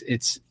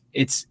it's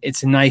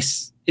a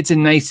nice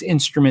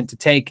instrument to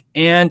take.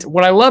 And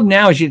what I love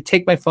now is you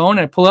take my phone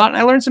and I pull it out and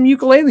I learn some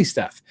ukulele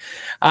stuff.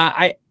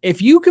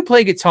 If you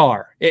play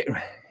guitar,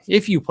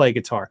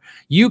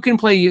 you can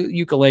play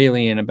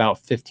ukulele in about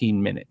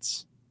 15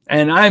 minutes.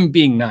 And I'm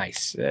being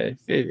nice.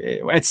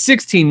 At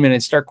 16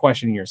 minutes, start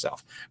questioning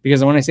yourself.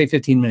 Because when I say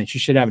 15 minutes, you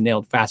should have it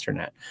nailed faster than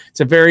that.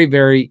 It's a very,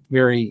 very,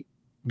 very,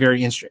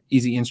 very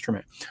easy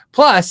instrument.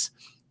 Plus,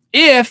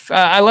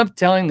 I love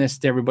telling this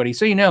to everybody.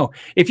 So,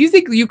 if you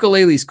think the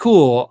ukulele is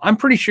cool, I'm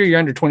pretty sure you're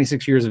under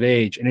 26 years of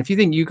age. And if you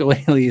think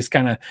ukulele is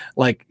kind of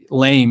like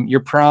lame,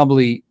 you're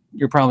probably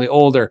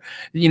older.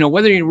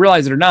 Whether you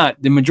realize it or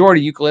not, the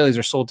majority of ukuleles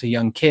are sold to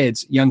young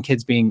kids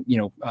being,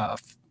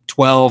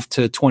 12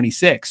 to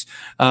 26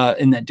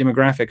 in that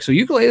demographic. So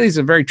ukulele is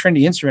a very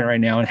trendy instrument right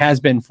now and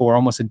has been for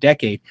almost a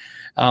decade.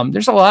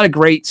 There's a lot of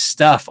great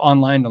stuff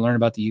online to learn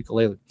about the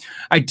ukulele.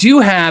 I do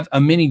have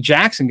a mini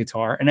Jackson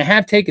guitar and I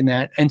have taken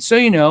that. And so,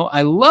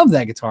 I love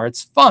that guitar.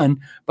 It's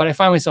fun, but I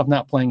find myself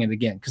not playing it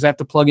again because I have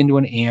to plug into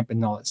an amp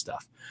and all that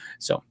stuff.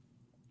 So,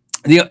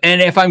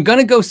 and if I'm going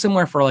to go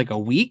somewhere for like a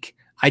week,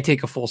 I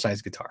take a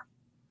full-size guitar.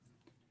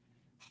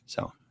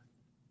 So,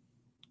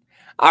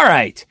 all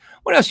right.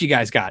 What else you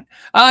guys got?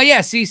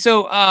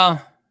 So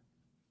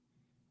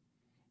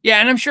Yeah,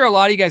 and I'm sure a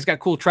lot of you guys got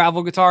cool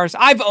travel guitars.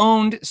 I've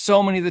owned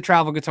so many of the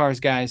travel guitars,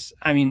 guys.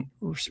 I mean,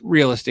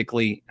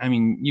 realistically, I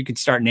mean, you could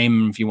start naming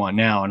them if you want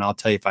now, and I'll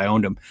tell you if I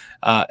owned them.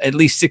 At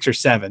least 6 or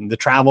 7. The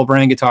travel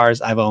brand guitars,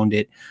 I've owned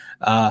it.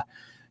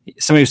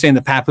 Somebody was saying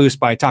the Papoose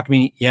by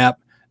Takamine. Yep.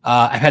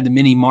 I've had the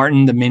Mini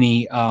Martin, the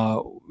Mini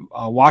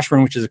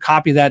Washburn, which is a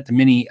copy of that, the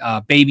Mini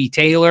Baby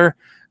Taylor.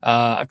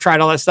 I've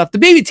tried all that stuff. The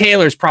Baby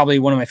Taylor is probably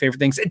one of my favorite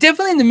things.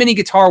 Definitely in the mini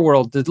guitar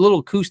world, the little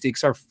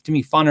acoustics are, to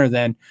me, funner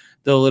than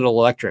the little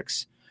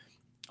electrics.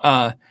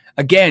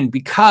 Again,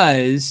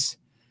 because,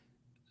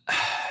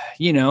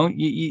 you know,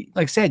 you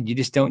like I said, you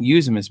just don't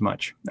use them as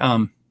much.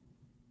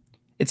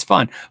 It's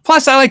fun.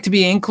 Plus, I like to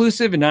be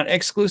inclusive and not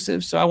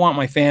exclusive. So I want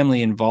my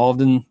family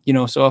involved in, you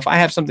know, so if I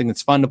have something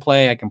that's fun to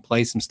play, I can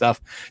play some stuff.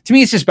 To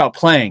me, it's just about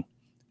playing.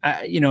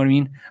 You know what I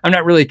mean? I'm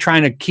not really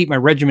trying to keep my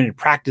regimented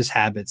practice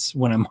habits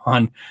when I'm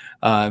on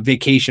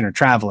vacation or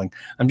traveling.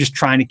 I'm just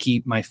trying to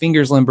keep my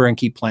fingers limber and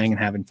keep playing and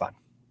having fun.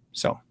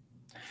 So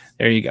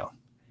there you go.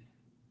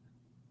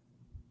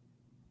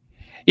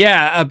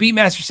 Yeah,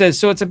 Beatmaster says,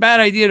 so it's a bad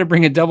idea to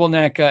bring a double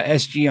neck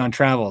SG on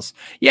travels.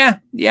 Yeah,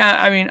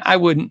 I mean, I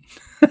wouldn't.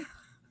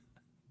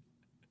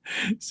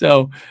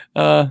 So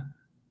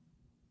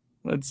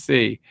let's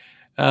see.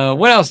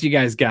 What else you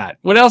guys got?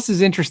 What else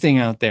is interesting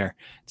out there?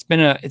 It's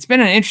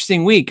been an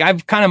interesting week.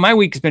 My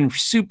week has been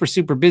super,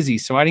 super busy.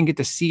 So I didn't get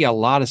to see a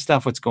lot of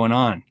stuff, what's going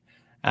on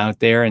out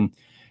there. And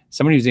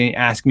somebody was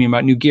asking me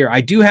about new gear.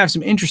 I do have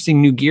some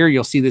interesting new gear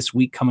you'll see this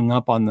week coming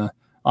up on the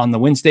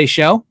Wednesday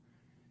show.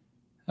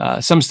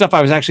 Some stuff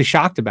I was actually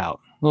shocked about.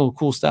 A little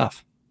cool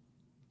stuff.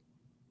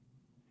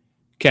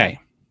 Okay.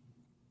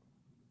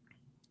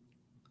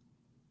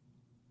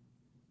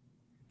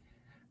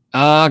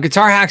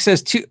 Guitar Hack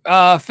says, Phil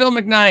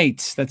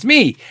McKnight, that's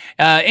me.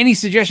 Any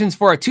suggestions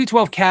for a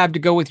 212 cab to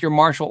go with your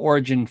Marshall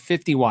Origin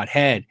 50-watt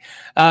head?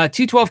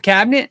 212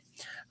 cabinet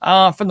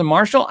from the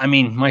Marshall. I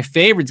mean, my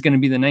favorite is going to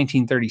be the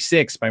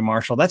 1936 by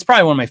Marshall. That's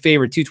probably one of my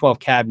favorite 212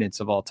 cabinets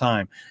of all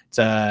time. It's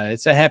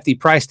a hefty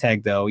price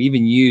tag, though.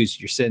 Even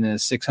used, you're sitting in a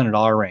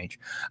 $600 range.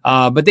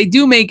 But they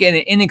do make an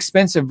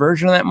inexpensive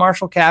version of that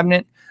Marshall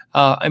cabinet.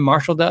 And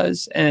Marshall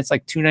does, and it's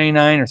like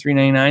 $299 or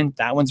 $399.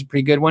 That one's a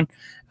pretty good one.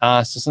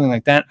 So something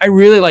like that. I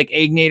really like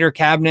Agnator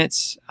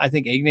cabinets. I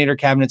think Agnator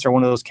cabinets are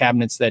one of those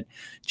cabinets that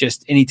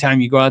just anytime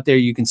you go out there,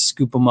 you can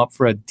scoop them up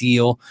for a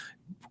deal.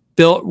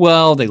 Built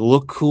well, they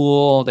look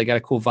cool, they got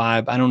a cool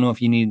vibe. I don't know if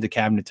you need the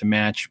cabinet to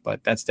match,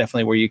 but that's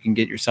definitely where you can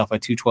get yourself a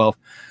 212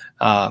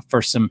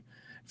 for some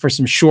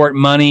short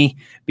money,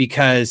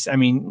 because I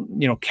mean,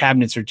 you know,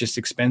 cabinets are just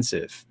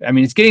expensive. I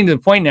mean, it's getting to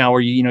the point now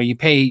where you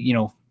pay, you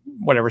know,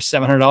 whatever,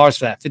 $700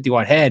 for that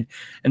 50-watt head,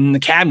 and the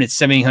cabinet's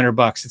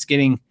 $1,700. It's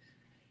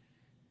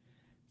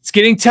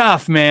getting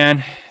tough,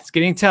 man. It's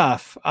getting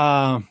tough.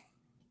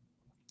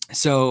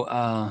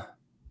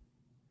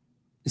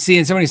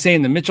 Seeing somebody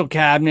saying the Mitchell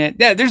cabinet.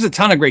 Yeah, there's a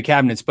ton of great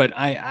cabinets, but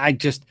I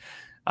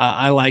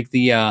like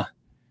the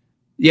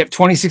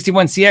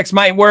 2061 CX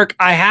might work.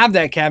 I have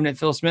that cabinet,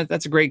 Phil Smith.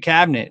 That's a great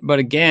cabinet. But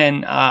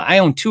again, I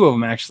own 2 of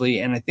them actually,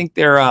 and I think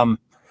they're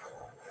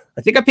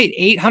I think I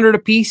paid $800 a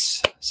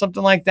piece,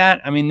 something like that.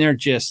 I mean, they're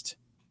just,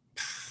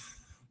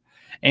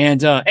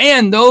 and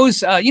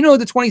those, the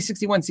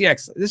 2061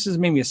 CX, this is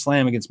maybe a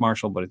slam against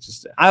Marshall, but it's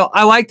just,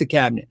 I like the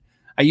cabinet.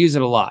 I use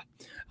it a lot.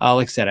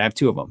 Like I said, I have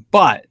 2 of them,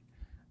 but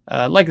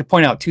I'd like to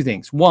point out 2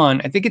 things.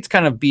 One, I think it's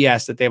kind of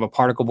BS that they have a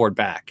particle board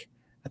back.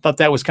 I thought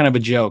that was kind of a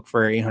joke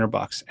for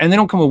 $800, and they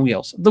don't come with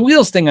wheels. The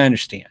wheels thing, I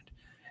understand.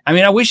 I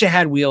mean, I wish it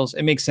had wheels.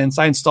 It makes sense.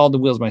 I installed the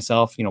wheels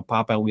myself,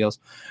 pop-out wheels,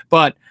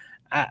 but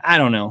I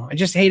don't know. I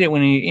just hate it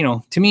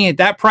when to me at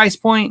that price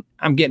point,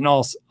 I'm getting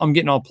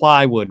all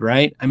plywood,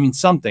 right? I mean,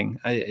 something.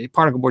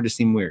 Particle board just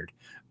seemed weird,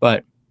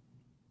 but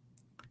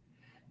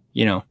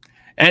and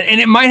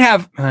it might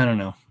have. I don't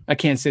know. I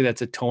can't say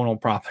that's a tonal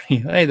property.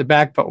 Hey, the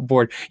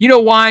backboard. You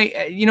know why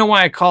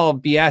I call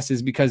it BS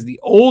is because the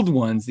old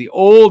ones, the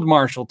old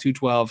Marshall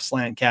 212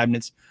 slant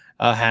cabinets,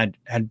 had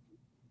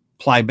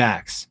ply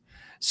backs.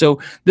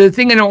 So the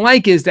thing I don't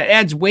like is that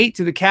adds weight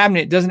to the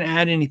cabinet, doesn't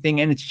add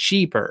anything, and it's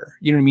cheaper.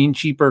 You know what I mean?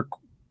 Cheaper.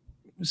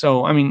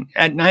 So, I mean,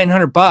 at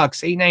 $900,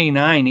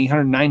 $899, $800,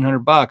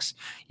 $900,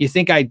 you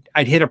think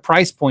I'd hit a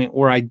price point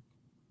where I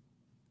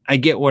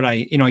get what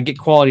I get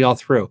quality all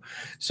through.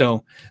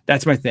 So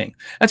that's my thing.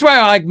 That's why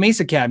I like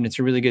Mesa cabinets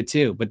are really good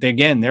too. But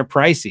again, they're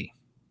pricey.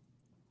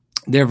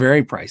 They're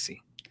very pricey.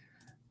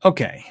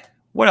 Okay.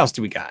 What else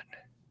do we got?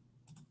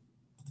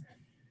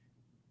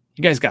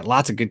 You guys got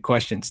lots of good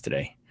questions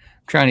today.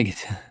 Trying to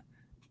get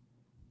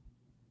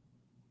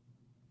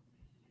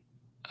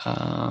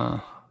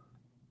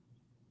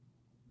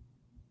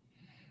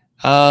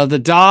the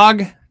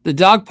dog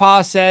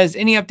paw says,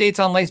 any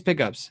updates on lace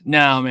pickups?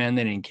 No, man,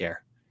 they didn't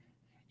care.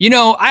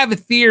 I have a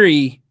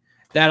theory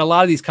that a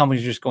lot of these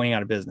companies are just going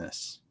out of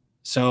business.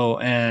 So,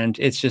 and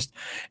it's just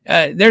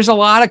there's a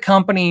lot of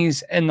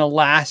companies in the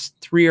last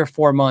 3 or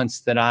 4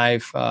 months that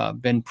I've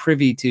been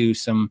privy to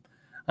some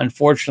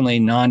unfortunately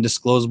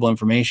non-disclosable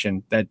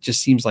information that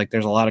just seems like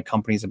there's a lot of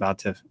companies about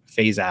to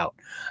phase out.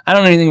 I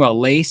don't know anything about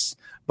lace,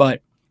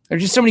 but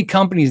There's just so many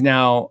companies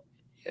now.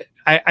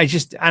 I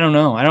don't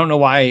know. I don't know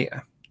why.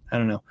 I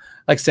don't know.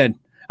 Like I said,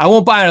 I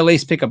won't buy a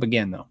lace pickup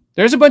again, though.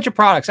 There's a bunch of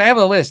products. I have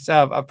a list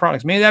of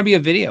products. Maybe that'd be a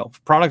video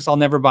of products I'll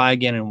never buy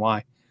again and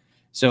why.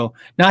 So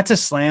not to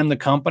slam the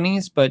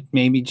companies, but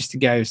maybe just to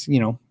guys,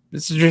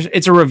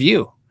 it's a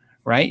review,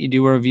 right? You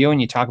do a review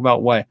and you talk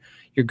about what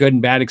your good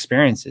and bad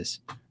experiences.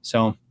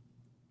 So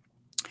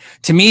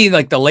to me,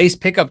 like the lace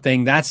pickup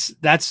thing, that's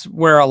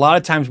where a lot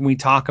of times when we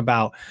talk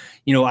about,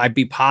 I'd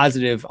be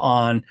positive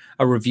on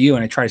a review,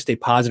 and I try to stay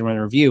positive on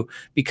a review,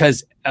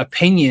 because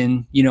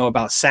opinion,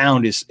 about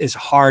sound is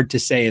hard to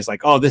say. Is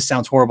like, oh, this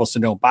sounds horrible, so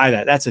don't buy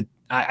that.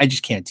 I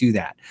just can't do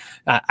that.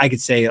 I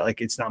could say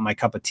like it's not my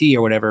cup of tea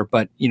or whatever,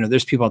 but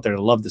there's people out there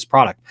that love this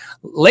product.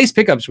 Lace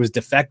pickups was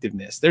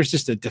defectiveness. There's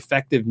just a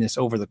defectiveness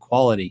over the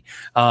quality,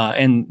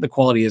 and the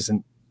quality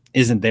isn't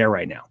there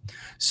right now.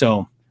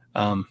 So,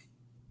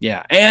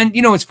 yeah. And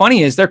what's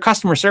funny is their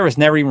customer service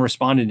never even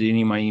responded to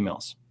any of my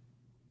emails.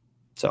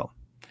 So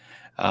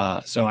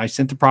I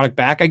sent the product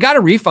back. I got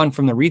a refund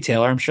from the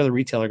retailer. I'm sure the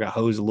retailer got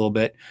hosed a little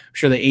bit. I'm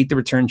sure they ate the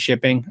return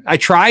shipping. I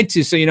tried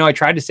to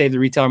save the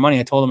retailer money.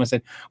 I told them, I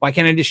said, why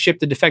can't I just ship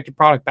the defective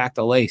product back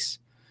to Lace?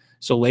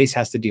 So Lace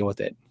has to deal with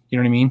it. You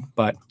know what I mean?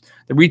 But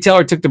the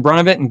retailer took the brunt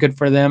of it, and good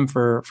for them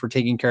for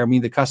taking care of me,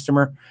 the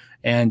customer.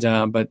 And,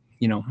 but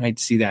I hate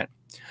to see that.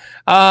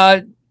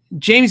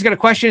 Jamie's got a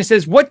question. It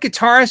says, what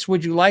guitarist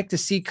would you like to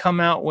see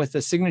come out with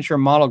a signature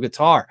model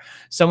guitar?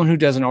 Someone who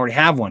doesn't already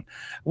have one.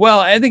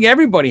 Well, I think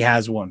everybody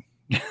has one.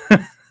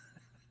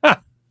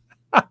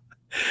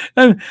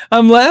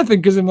 I'm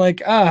laughing because I'm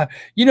like,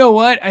 you know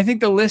what? I think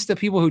the list of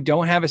people who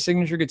don't have a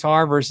signature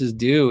guitar versus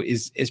do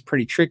is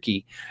pretty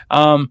tricky.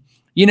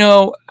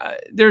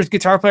 There's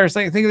guitar players,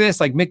 think of this,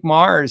 like Mick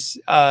Mars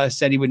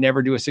said he would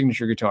never do a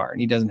signature guitar,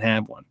 and he doesn't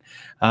have one.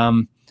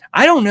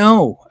 I don't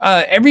know.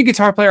 Every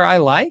guitar player I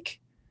like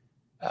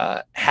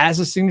has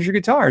a signature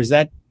guitar. Is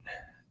that?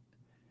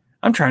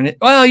 I'm trying to.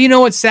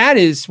 Well, what's sad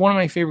is one of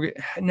my favorite.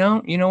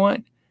 No, you know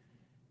what?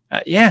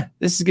 Yeah,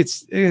 it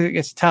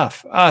gets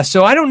tough.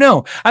 So I don't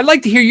know. I'd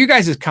like to hear you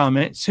guys'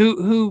 comments.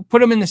 Who put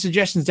them in the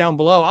suggestions down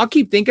below. I'll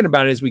keep thinking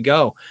about it as we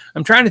go.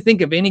 I'm trying to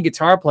think of any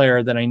guitar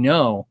player that I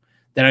know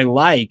that I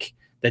like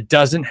that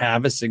doesn't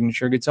have a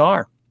signature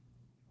guitar.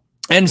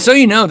 And so,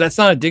 that's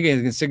not a dig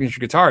against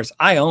signature guitars.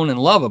 I own and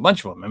love a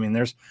bunch of them. I mean,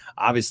 there's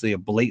obviously a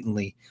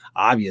blatantly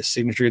obvious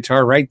signature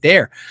guitar right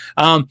there.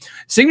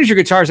 Signature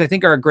guitars, I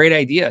think, are a great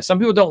idea. Some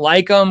people don't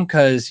like them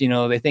because,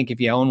 they think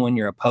if you own one,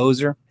 you're a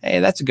poser.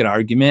 Hey, that's a good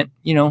argument.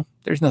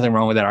 There's nothing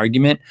wrong with that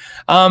argument.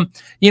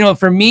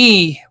 For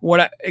me,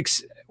 what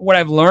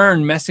I've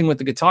learned messing with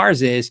the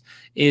guitars is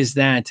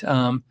that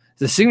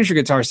the signature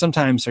guitars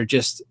sometimes are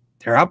just,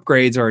 they're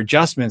upgrades or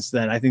adjustments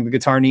that I think the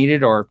guitar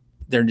needed, or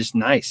they're just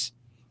nice.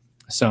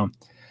 So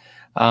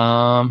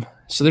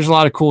there's a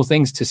lot of cool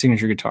things to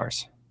signature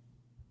guitars.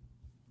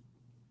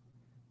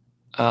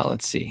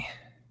 Let's see.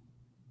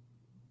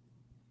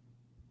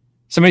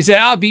 Somebody said,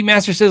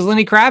 Beatmaster says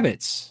Lenny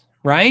Kravitz,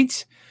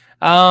 right?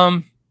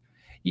 It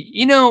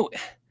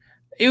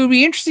would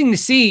be interesting to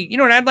see,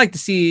 what I'd like to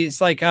see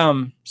is like,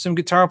 some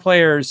guitar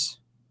players,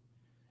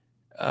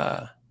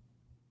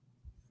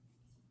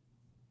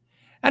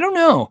 I don't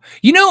know.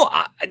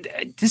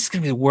 This is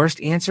going to be the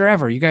worst answer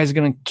ever. You guys are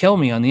going to kill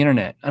me on the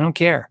internet. I don't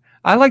care.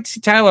 I like to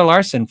see Tyler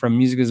Larson from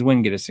Music Is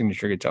Win get a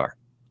signature guitar.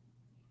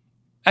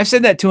 I've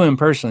said that to him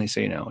personally,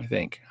 so I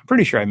think. I'm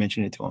pretty sure I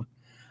mentioned it to him.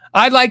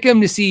 I'd like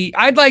him to see,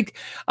 I'd like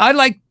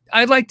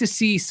to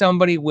see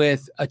somebody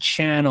with a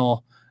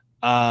channel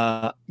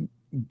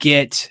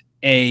get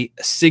a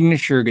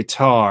signature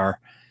guitar.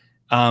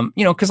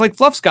 Because like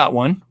Fluff's got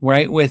one,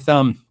 right? With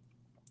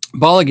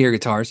Bala Gear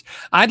guitars.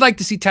 I'd like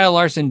to see Tyler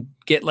Larson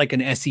get like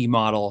an SE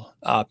model,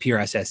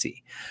 PRS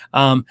SE.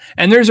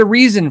 And there's a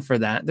reason for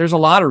that. There's a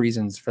lot of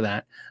reasons for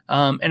that.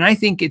 And I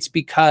think it's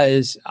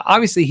because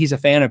obviously he's a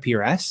fan of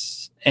PRS,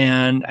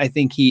 and I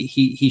think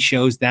he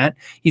shows that.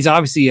 He's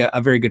obviously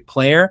a very good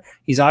player.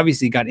 He's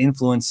obviously got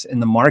influence in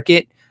the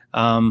market.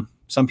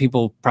 Some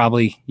people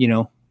probably,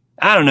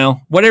 I don't know.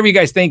 Whatever you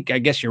guys think, I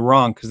guess you're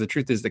wrong, because the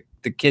truth is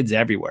the kid's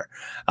everywhere.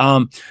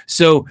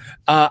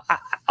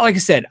 Like I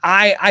said,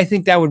 I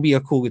think that would be a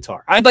cool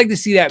guitar. I'd like to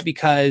see that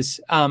because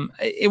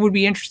it would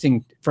be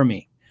interesting for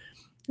me.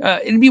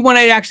 It'd be one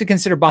I'd actually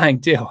consider buying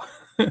too.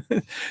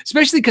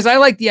 Especially because I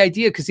like the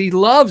idea, because he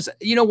loves,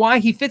 why?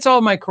 He fits all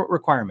of my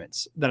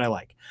requirements that I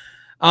like.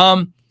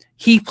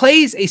 He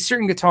plays a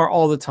certain guitar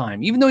all the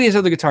time, even though he has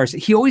other guitars.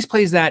 He always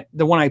plays the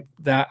one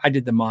that I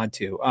did the mod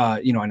to,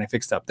 and I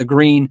fixed up the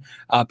green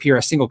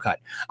PRS single cut.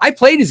 I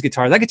played his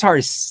guitar. That guitar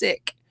is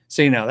sick.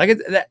 So,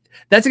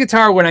 that's a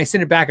guitar. When I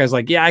sent it back, I was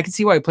like, yeah, I can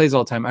see why he plays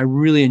all the time. I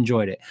really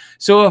enjoyed it.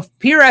 So if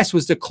PRS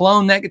was to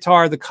clone that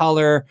guitar, the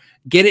color,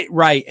 get it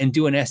right, and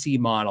do an SE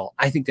model,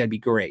 I think that'd be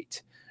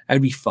great.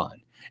 That'd be fun.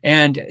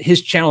 And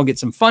his channel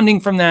gets some funding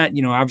from that.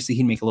 Obviously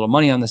he'd make a little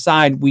money on the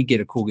side. We get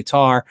a cool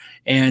guitar.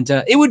 And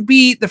it would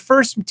be the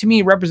first, to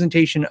me,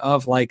 representation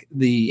of like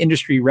the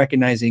industry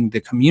recognizing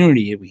the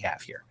community that we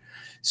have here.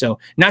 So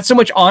not so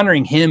much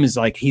honoring him as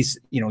like he's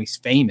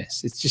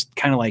famous. It's just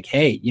kind of like,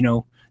 hey,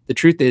 the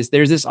truth is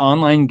there's this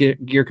online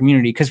gear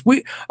community, because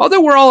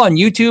although we're all on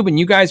YouTube and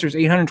you guys, there's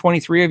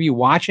 823 of you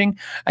watching.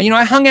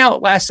 I hung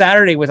out last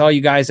Saturday with all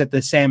you guys at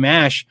the Sam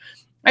Ash.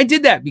 I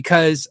did that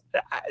because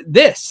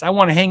I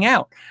want to hang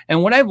out.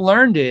 And what I've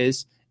learned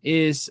is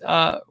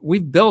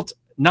we've built,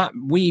 not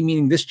we,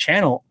 meaning this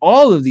channel,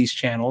 all of these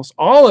channels,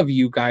 all of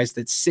you guys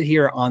that sit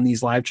here on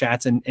these live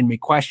chats and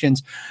make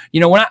questions.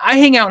 When I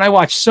hang out and I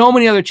watch so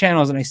many other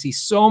channels and I see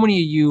so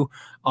many of you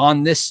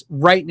on this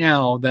right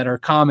now that are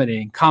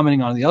commenting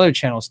on the other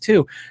channels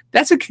too,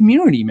 that's a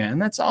community, man.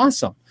 That's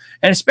awesome.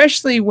 And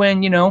especially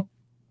when,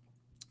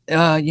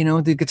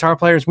 the guitar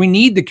players, we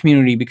need the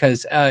community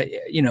because,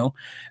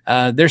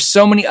 there's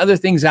so many other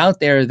things out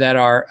there that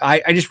are,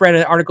 I just read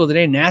an article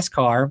today,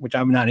 NASCAR, which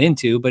I'm not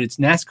into, but it's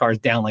NASCAR is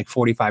down like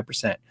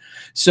 45%.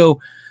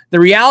 So the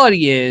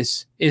reality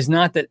is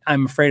not that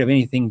I'm afraid of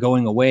anything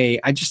going away.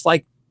 I just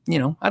like,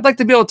 I'd like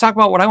to be able to talk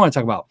about what I want to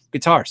talk about,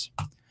 guitars.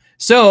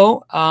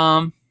 So,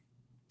 let's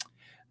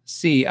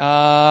see.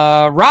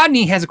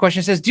 Rodney has a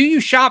question. It says, do you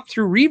shop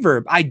through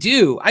Reverb? I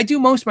do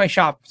most of my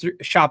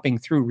shopping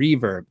through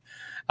Reverb.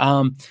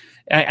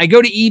 I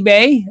go to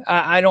eBay.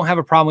 I don't have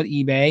a problem with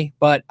eBay,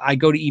 but I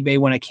go to eBay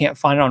when I can't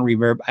find it on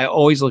Reverb. I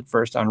always look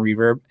first on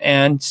Reverb.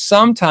 And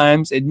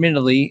sometimes,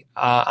 admittedly,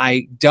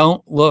 I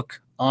don't look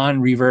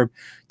on Reverb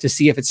to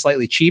see if it's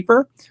slightly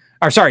cheaper.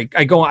 Or sorry,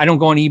 I don't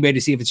go on eBay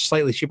to see if it's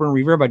slightly cheaper on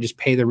Reverb. I just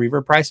pay the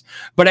Reverb price.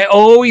 But I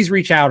always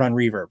reach out on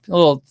Reverb. A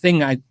little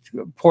thing,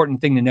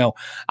 important thing to know.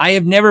 I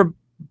have never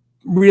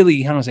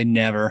really, I don't want to say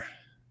never.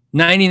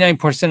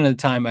 99% of the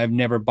time, I've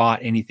never bought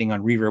anything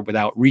on Reverb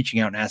without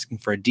reaching out and asking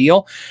for a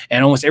deal.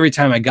 And almost every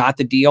time I got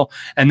the deal,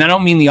 and I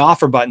don't mean the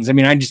offer buttons. I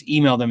mean, I just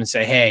email them and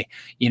say, hey,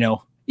 even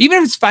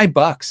if it's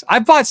 $5, I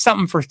bought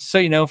something for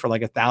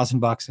like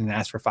 $1,000 and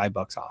asked for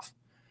 $5 off.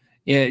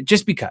 Yeah,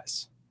 just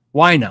because.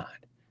 Why not?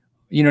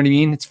 You know what I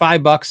mean? It's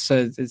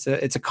 $5.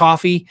 It's a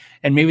coffee,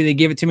 and maybe they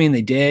give it to me, and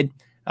they did.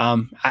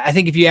 I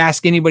think if you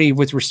ask anybody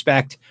with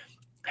respect,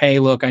 hey,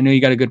 look, I know you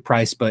got a good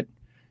price, but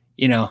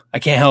I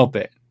can't help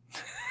it.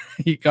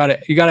 You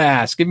gotta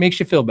ask. It makes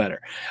you feel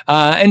better.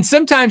 And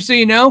sometimes,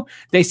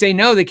 they say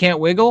no, they can't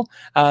wiggle.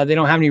 They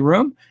don't have any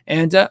room,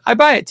 and I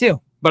buy it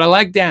too. But I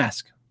like to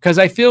ask because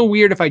I feel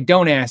weird if I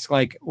don't ask.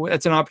 Like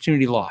that's an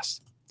opportunity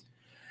lost.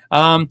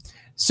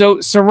 So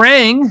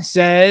Sarang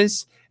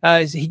says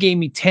he gave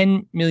me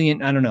 10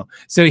 million. I don't know.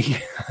 So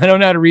I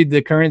don't know how to read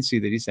the currency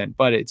that he sent,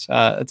 but it's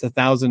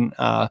 1,000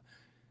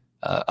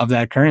 of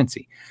that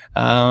currency.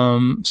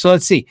 So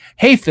let's see.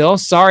 Hey, Phil,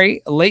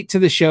 sorry, late to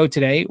the show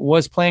today.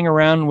 Was playing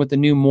around with the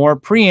new More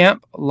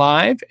preamp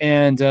live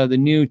and the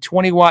new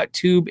 20-watt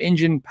tube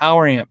engine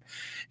power amp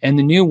and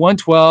the new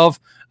 112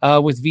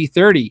 with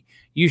V30.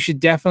 You should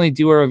definitely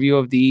do a review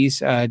of these.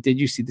 Did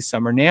you see the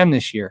Summer NAMM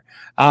this year?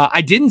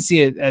 I didn't see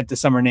it at the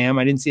Summer NAMM.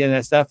 I didn't see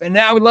that stuff. And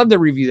I would love to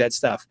review that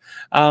stuff.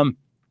 I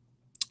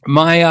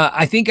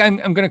think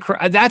I'm going to,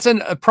 that's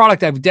a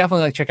product I would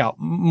definitely like to check out.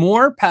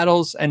 More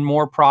pedals and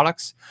more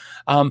products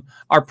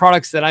are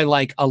products that I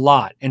like a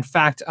lot. In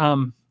fact,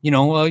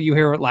 you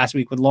hear it last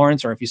week with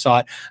Lawrence, or if you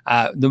saw it,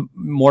 the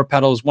More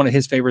pedals, one of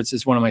his favorites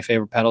is one of my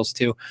favorite pedals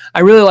too.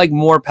 I really like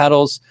More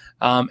pedals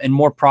and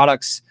more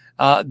products.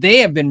 They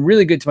have been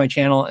really good to my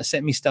channel,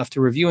 sent me stuff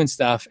to review and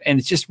stuff. And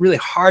it's just really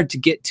hard to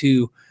get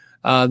to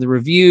the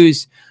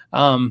reviews.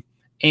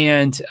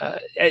 And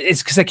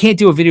it's because I can't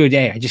do a video a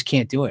day. I just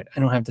can't do it. I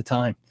don't have the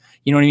time.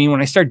 You know what I mean?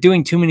 When I start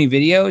doing too many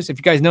videos, if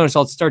you guys notice,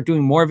 I'll start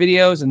doing more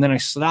videos and then I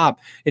stop.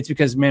 It's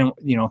because, man,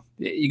 you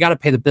got to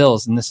pay the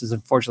bills. And this is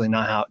unfortunately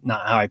not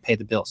how I pay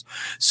the bills.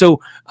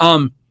 So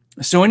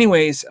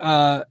anyways,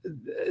 so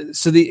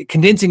the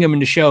condensing them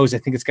into shows, I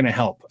think it's going to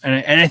help.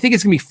 And I think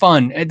it's going to be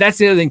fun. And that's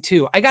the other thing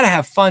too. I got to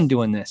have fun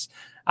doing this.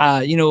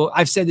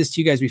 I've said this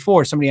to you guys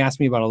before. Somebody asked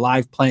me about a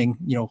live playing,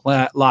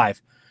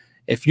 live.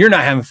 If you're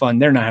not having fun,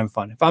 they're not having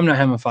fun. If I'm not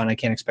having fun, I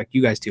can't expect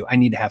you guys to. I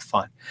need to have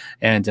fun.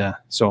 And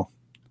so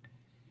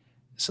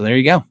there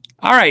you go.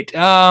 All right.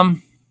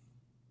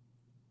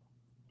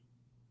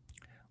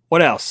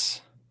 What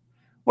else?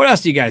 What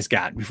else do you guys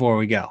got before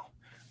we go?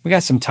 We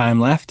got some time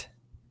left.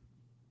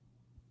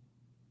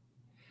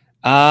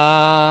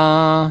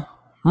 Marissa.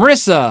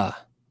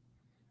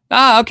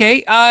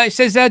 Okay. It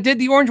says, did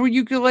the Orangewood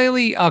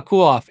ukulele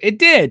cool off? It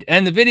did.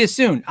 And the video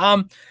soon.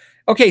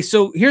 Okay,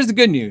 so here's the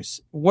good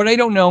news. What I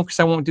don't know, because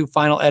I won't do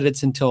final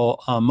edits until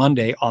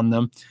Monday on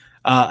them,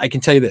 I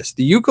can tell you this.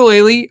 The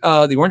ukulele,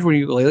 the Orangewood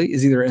ukulele,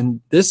 is either in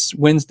this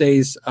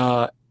Wednesday's,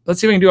 let's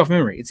see if I can do it off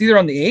memory. It's either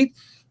on the 8th,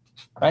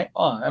 right?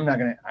 Oh, I'm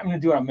going to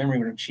do it on memory,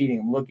 but I'm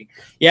cheating. I'm looking.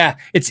 Yeah,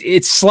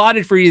 it's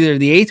slotted for either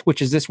the 8th,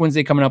 which is this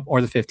Wednesday coming up,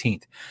 or the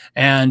 15th.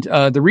 And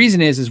the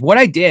reason is what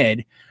I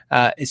did,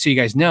 so you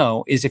guys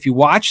know, is if you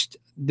watched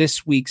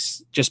this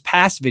week's just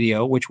past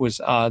video, which was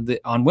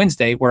on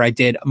Wednesday, where I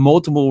did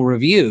multiple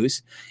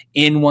reviews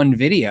in one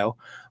video.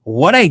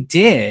 What I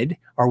did,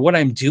 or what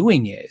I'm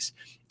doing is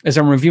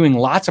I'm reviewing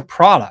lots of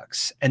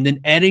products and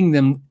then editing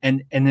them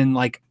and then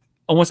like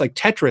almost like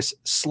Tetris,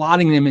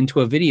 slotting them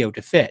into a video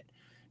to fit.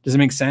 Does it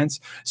make sense?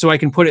 So I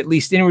can put at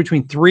least in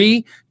between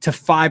 3 to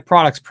 5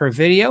 products per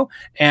video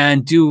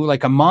and do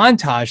like a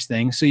montage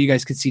thing so you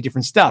guys could see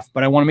different stuff.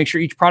 But I want to make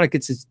sure each product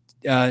gets its,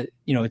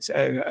 it's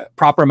a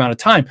proper amount of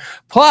time.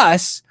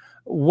 Plus,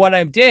 what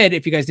I did,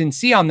 if you guys didn't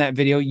see on that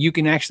video, you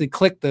can actually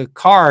click the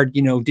card,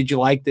 did you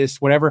like this,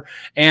 whatever.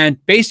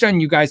 And based on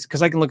you guys,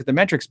 because I can look at the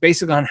metrics,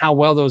 basically on how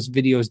well those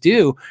videos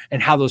do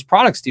and how those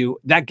products do,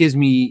 that gives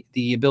me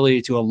the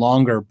ability to a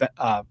longer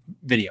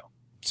video.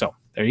 So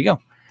there you go.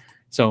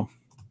 So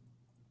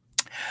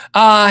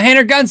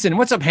Hanner Gunson,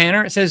 what's up,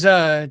 Hanner? It says,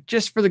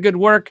 just for the good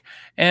work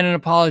and an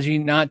apology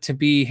not to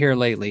be here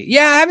lately.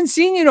 Yeah, I haven't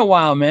seen you in a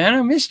while, man.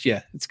 I missed you.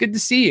 It's good to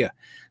see you.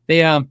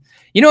 They,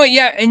 you know what?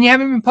 Yeah, and you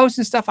haven't been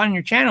posting stuff on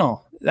your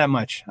channel that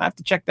much. I have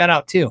to check that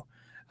out too.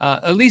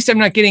 At least I'm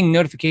not getting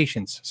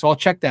notifications, so I'll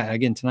check that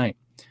again tonight.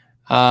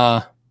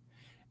 And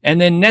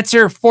then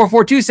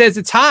Netzer442 says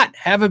it's hot.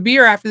 Have a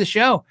beer after the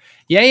show.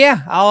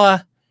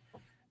 Yeah.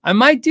 I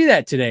might do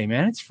that today,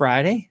 man. It's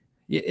Friday.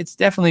 It's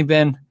definitely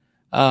been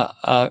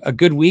a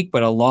good week,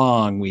 but a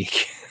long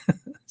week.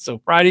 So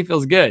Friday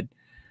feels good.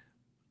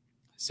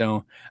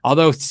 So,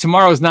 although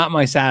tomorrow is not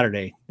my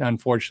Saturday,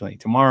 unfortunately,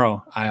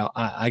 tomorrow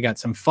I got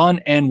some fun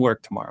and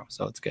work tomorrow,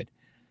 so it's good.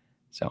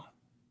 So,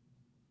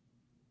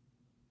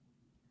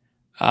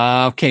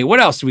 okay, what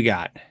else do we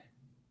got?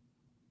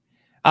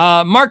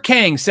 Mark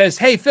Kang says,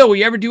 "Hey Phil, will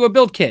you ever do a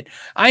build kit?"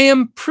 I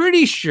am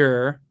pretty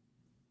sure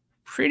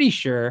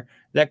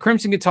that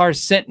Crimson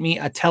Guitars sent me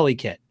a Tele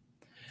kit.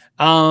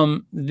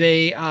 If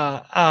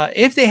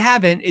they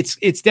haven't,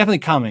 it's definitely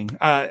coming.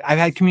 I've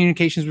had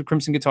communications with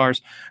Crimson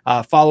Guitars,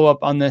 follow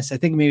up on this. I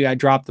think maybe I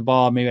dropped the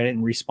ball. Maybe I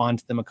didn't respond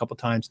to them a couple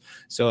times.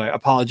 So I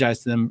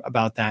apologize to them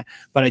about that,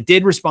 but I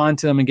did respond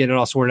to them and get it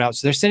all sorted out.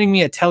 So they're sending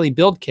me a Tele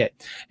build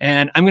kit,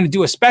 and I'm going to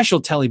do a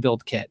special Tele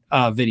build kit,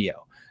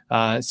 video.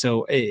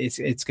 So it's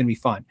going to be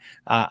fun.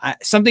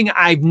 Something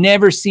I've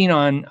never seen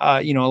on,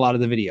 a lot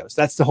of the videos.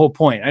 That's the whole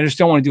point. I just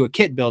don't want to do a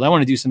kit build. I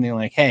want to do something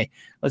like, hey,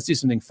 let's do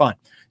something fun.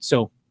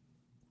 So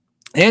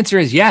the answer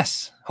is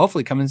yes.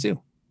 Hopefully coming soon.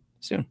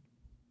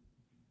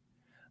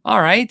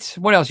 All right.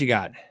 What else you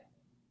got?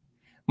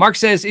 Mark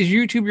says, is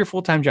YouTube your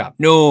full-time job?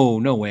 No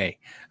way.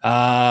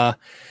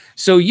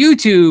 So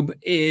YouTube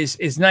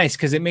is nice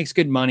because it makes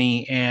good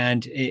money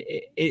and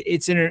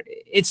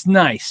it's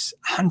nice.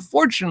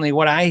 Unfortunately,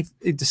 what I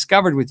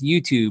discovered with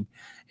YouTube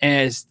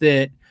is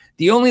that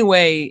the only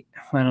way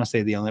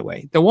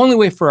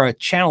for a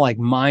channel like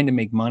mine to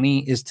make money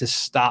is to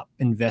stop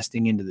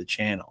investing into the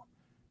channel.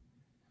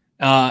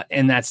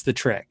 And that's the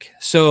trick.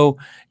 So,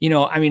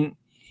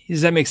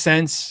 does that make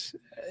sense?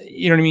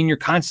 You know what I mean? You're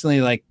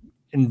constantly like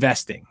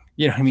investing,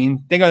 you know what I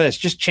mean? Think of this,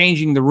 just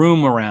changing the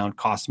room around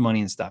costs money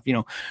and stuff,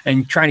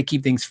 and trying to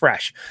keep things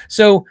fresh.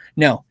 So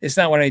no, it's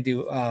not what I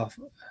do,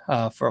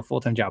 for a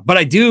full-time job, but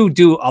I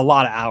do a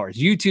lot of hours.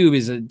 YouTube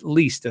is at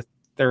least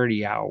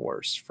 30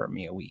 hours for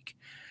me a week.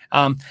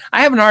 I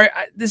have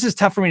this is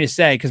tough for me to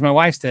say because my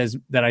wife says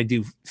that I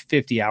do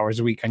 50 hours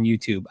a week on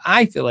YouTube.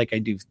 I feel like I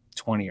do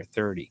 20 or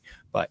 30,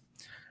 but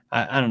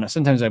I don't know.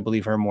 Sometimes I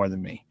believe her more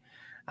than me.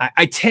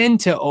 I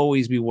tend to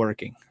always be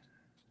working.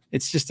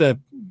 It's just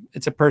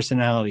it's a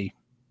personality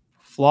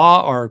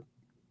flaw, or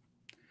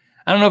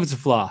I don't know if it's a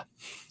flaw.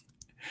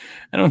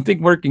 I don't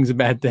think working's a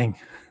bad thing.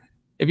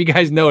 If you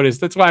guys notice,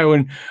 that's why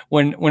when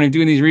I'm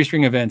doing these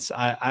Restring events,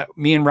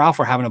 me and Ralph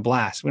are having a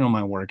blast. We don't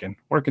mind working.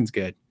 Working's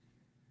good.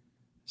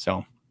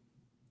 So,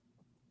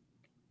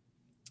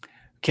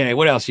 okay,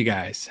 what else you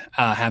guys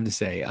have to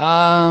say?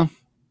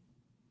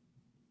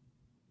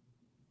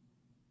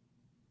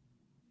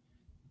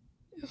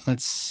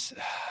 Let's.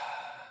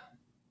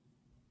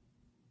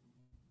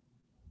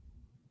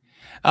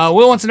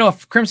 Will wants to know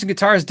if Crimson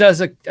Guitars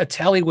does a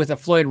Tele with a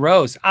Floyd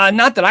Rose.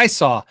 Not that I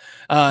saw.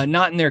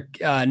 Not in their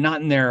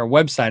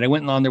website. I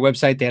went on their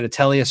website. They had a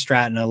Tele, a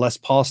Strat, and a Les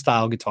Paul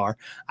style guitar.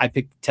 I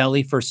picked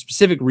Tele for a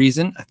specific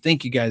reason. I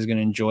think you guys are going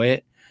to enjoy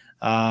it.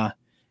 But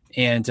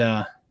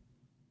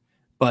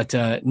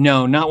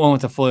no, not one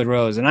with a Floyd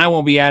Rose, and I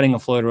won't be adding a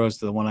Floyd Rose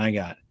to the one I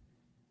got.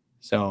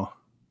 So.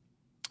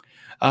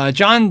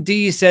 John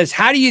D says,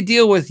 how do you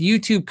deal with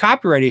YouTube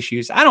copyright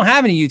issues? I don't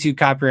have any YouTube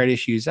copyright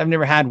issues. I've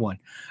never had one.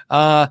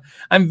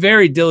 I'm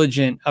very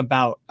diligent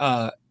about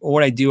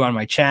what I do on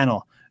my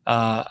channel,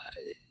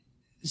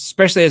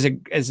 especially as it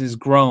has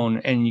grown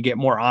and you get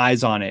more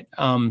eyes on it.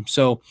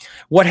 So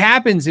what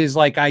happens is,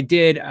 like, I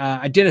did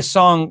a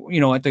song,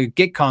 at the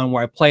GitCon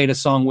where I played a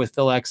song with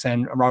Phil X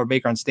and Robert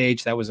Baker on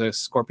stage. That was a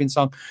Scorpion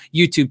song.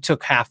 YouTube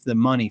took half the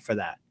money for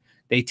that.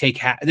 They take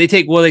half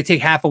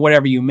of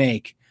whatever you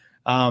make.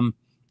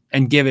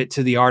 And give it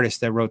to the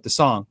artist that wrote the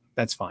song.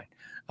 That's fine.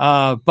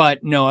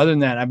 But no, other than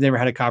that, I've never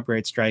had a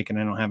copyright strike and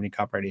I don't have any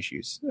copyright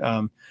issues.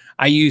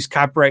 I use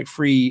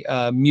copyright-free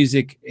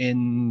music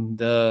in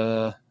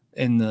the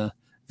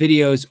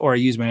videos, or I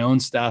use my own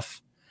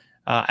stuff.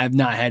 I've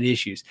not had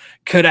issues.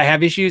 Could I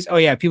have issues? Oh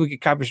yeah, people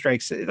get copyright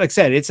strikes. Like I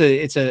said, it's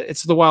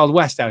the Wild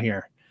West out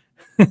here.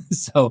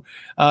 So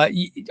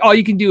all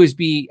you can do is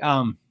be, you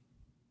know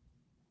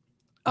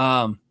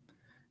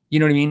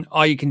what I mean?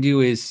 All you can do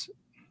is,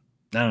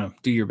 I don't know,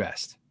 do your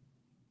best.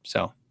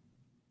 So,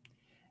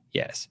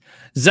 yes.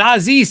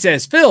 Zazie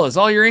says, Phil, is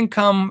all your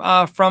income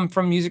from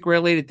music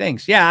related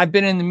things? Yeah, I've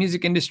been in the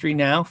music industry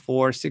now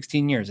for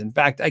 16 years. In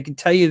fact, I can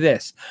tell you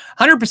this,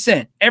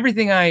 100%,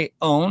 everything I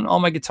own, all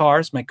my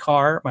guitars, my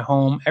car, my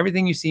home,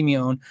 everything you see me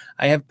own,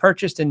 I have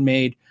purchased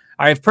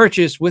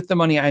with the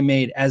money I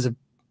made as a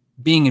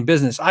being in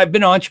business. I've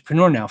been an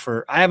entrepreneur now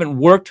I haven't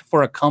worked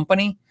for a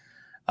company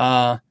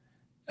in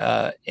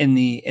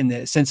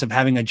the sense of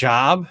having a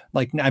job.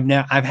 Like I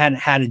haven't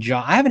had a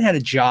job. I haven't had a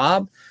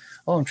job.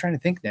 Oh, I'm trying to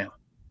think now.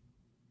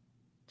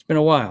 It's been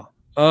a while.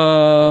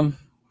 How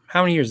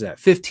many years is that?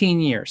 15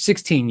 years,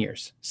 16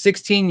 years.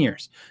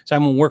 So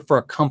I'm going to work for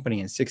a company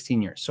in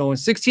 16 years. So in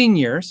 16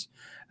 years,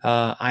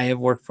 I have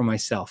worked for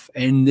myself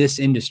in this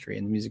industry,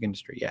 in the music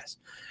industry. Yes.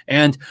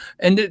 And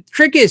the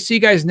trick is, so you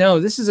guys know,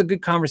 this is a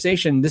good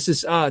conversation. This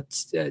is, I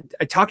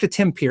talked to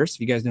Tim Pierce,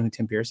 if you guys know who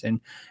Tim Pierce,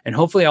 and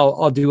hopefully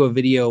I'll do a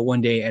video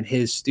one day at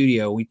his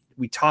studio.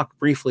 We talked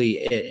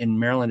briefly in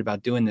Maryland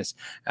about doing this.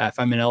 If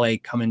I'm in LA,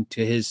 coming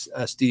to his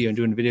studio and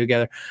doing a video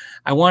together.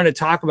 I wanted to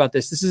talk about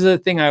this. This is a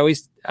thing I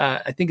always,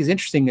 I think is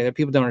interesting that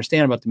people don't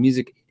understand about the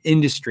music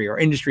industry or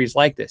industries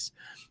like this.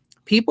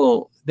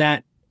 People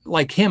that,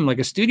 like him, like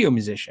a studio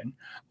musician,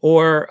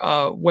 or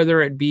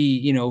whether it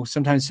be,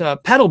 sometimes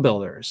pedal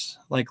builders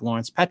like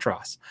Lawrence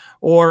Petros,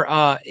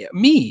 or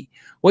me,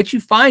 what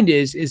you find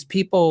is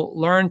people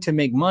learn to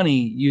make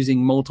money using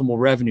multiple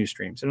revenue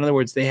streams. In other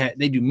words, they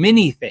do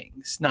many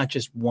things, not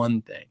just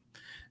one thing.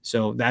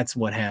 So that's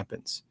what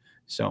happens.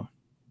 So,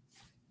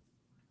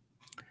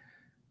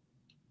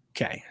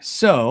 okay.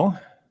 So,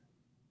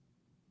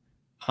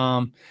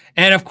 and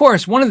of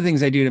course, one of the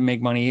things I do to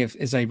make money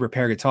is I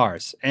repair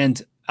guitars,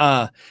 and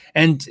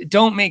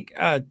don't make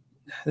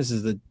this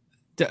is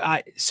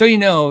I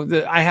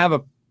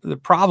have the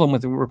problem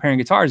with repairing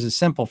guitars is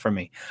simple for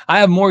me. I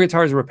have more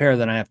guitars to repair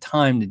than I have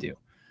time to do.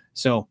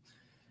 So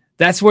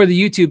that's where the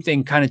YouTube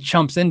thing kind of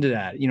chumps into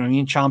that. You know what I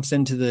mean? Chomps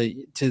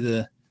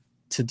into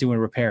to doing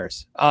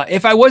repairs.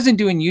 If I wasn't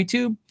doing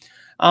YouTube,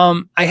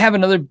 I have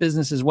another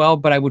business as well,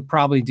 but I would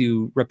probably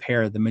do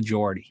repair the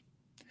majority.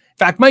 In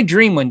fact, my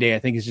dream one day, I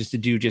think, is just to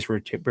do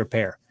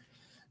repair.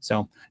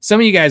 So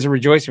some of you guys are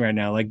rejoicing right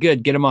now, like,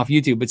 good, get them off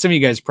YouTube. But some of you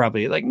guys are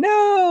probably like,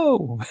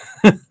 no.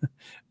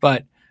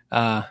 But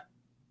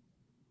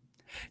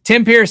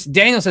Tim Pierce,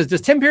 Daniel says, does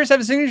Tim Pierce have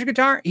a signature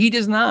guitar? He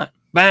does not.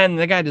 Man,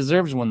 the guy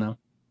deserves one, though,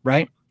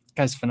 right? The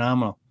guy's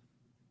phenomenal.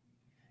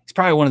 He's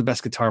probably one of the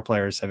best guitar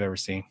players I've ever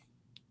seen.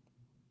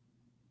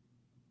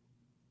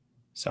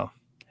 So,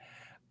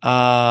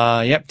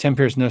 yep, Tim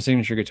Pierce, no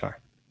signature guitar.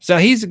 So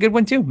he's a good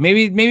one, too.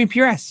 Maybe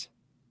Pierce,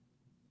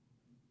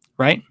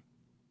 right?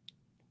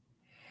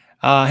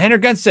 Henry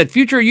Gunn said,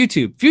 future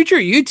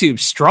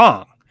YouTube's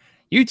strong.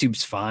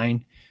 YouTube's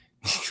fine.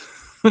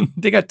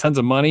 They got tons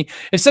of money.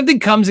 If something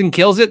comes and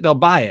kills it, they'll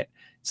buy it.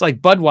 It's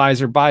like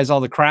Budweiser buys all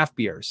the craft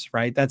beers,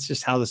 right? That's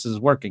just how this is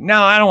working.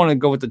 Now, I don't want to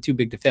go with the too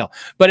big to fail.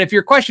 But if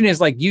your question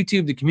is like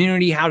YouTube, the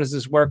community, how does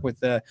this work with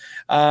the,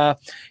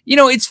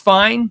 it's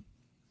fine.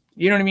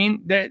 You know what I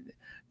mean?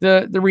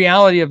 The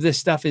reality of this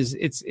stuff is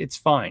it's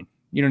fine.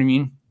 You know what I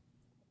mean?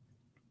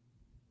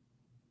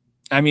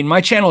 I mean,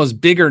 my channel is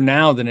bigger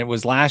now than it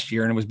was last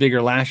year, and it was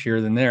bigger last year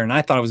than there. And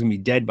I thought it was going to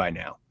be dead by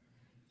now.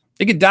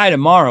 It could die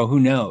tomorrow. Who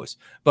knows?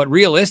 But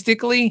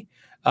realistically,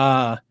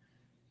 I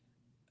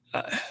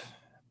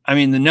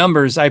mean, the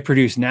numbers I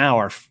produce now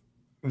are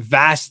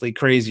vastly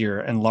crazier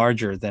and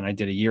larger than I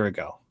did a year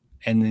ago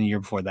and then the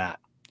year before that.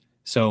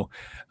 So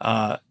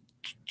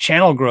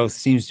channel growth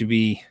seems to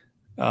be,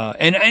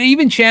 and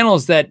even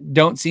channels that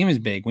don't seem as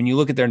big, when you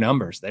look at their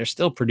numbers, they're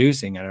still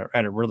producing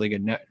at a really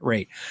good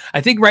rate.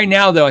 I think right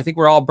now, though, I think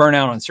we're all burnt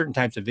out on certain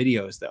types of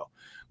videos, though,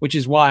 which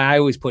is why I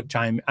always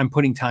I'm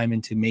putting time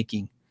into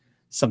making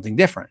something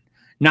different,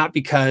 not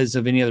because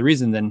of any other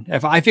reason than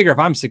if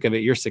I'm sick of it,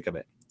 you're sick of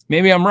it.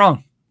 Maybe I'm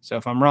wrong. So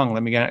if I'm wrong,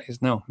 let me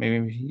guys know.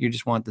 Maybe you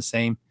just want the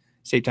same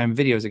time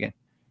videos again.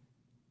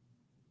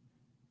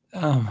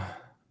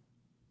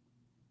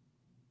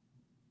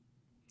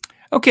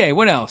 Okay,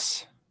 what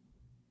else?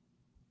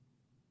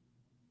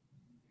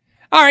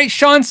 All right,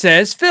 Sean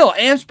says, Phil,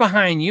 amps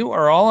behind you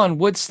are all on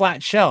wood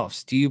slat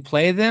shelves. Do you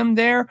play them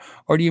there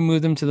or do you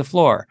move them to the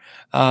floor?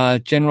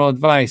 General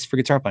advice for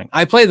guitar playing.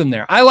 I play them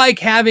there. I like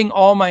having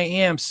all my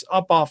amps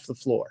up off the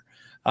floor.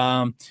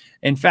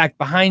 In fact,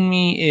 behind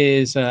me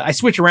is, I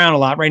switch around a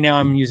lot. Right now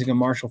I'm using a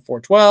Marshall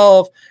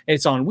 412.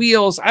 It's on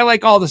wheels. I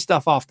like all the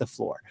stuff off the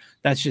floor.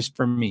 That's just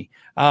for me.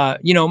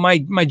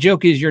 My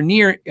joke is your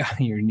nears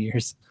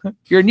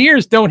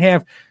don't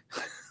have,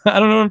 I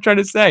don't know what I'm trying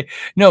to say.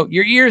 No,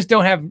 your ears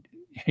don't have,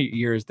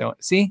 your ears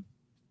don't. See?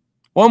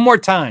 One more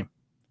time.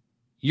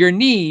 Your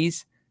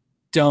knees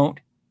don't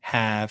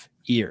have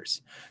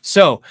ears.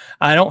 So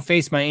I don't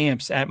face my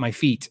amps at my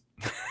feet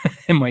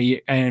and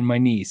my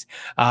knees.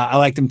 I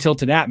like them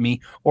tilted at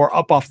me or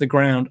up off the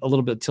ground, a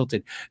little bit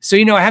tilted. So,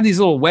 I have these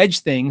little wedge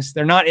things.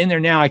 They're not in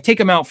there now. I take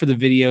them out for the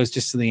videos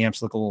just so the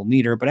amps look a little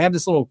neater, but I have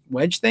this little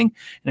wedge thing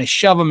and I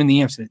shove them in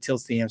the amps and it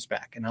tilts the amps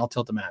back, and I'll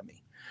tilt them at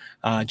me.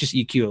 Just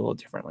EQ a little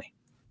differently.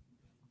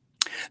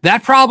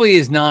 That probably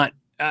is not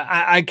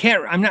I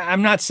can't.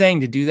 I'm not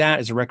saying to do that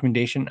as a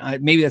recommendation.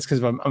 Maybe that's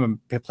because I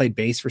played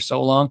bass for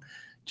so long.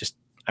 Just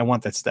I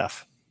want that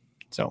stuff.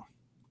 So,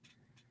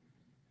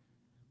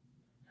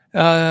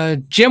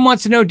 Jim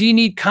wants to know: do you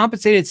need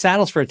compensated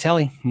saddles for a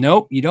telly?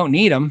 Nope, you don't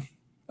need them.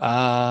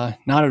 Not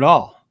at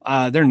all.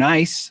 They're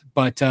nice,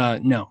 but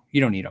no, you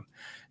don't need them.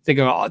 Think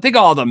of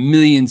all the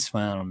millions.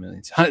 Well, I don't know,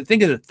 millions.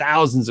 Think of the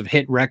thousands of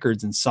hit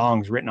records and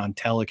songs written on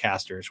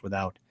Telecasters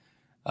without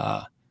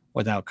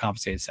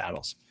compensated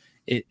saddles.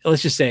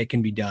 Let's just say it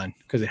can be done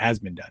because it has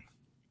been done.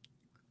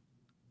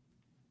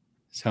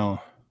 So,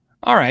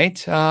 all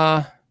right.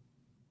 There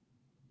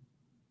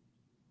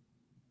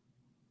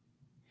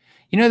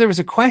was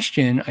a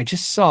question I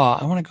just saw.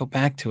 I want to go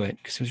back to it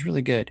because it was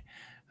really good.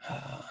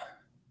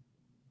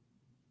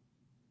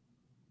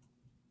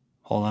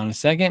 Hold on a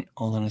second.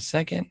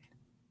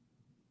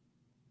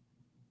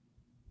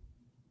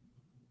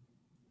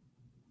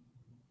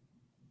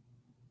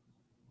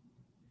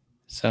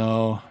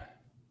 So,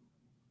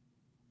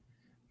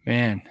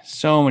 man,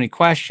 so many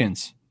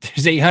questions.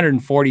 There's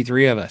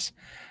 843 of us.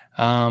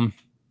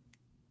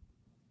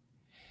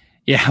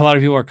 Yeah, a lot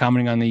of people are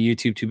commenting on the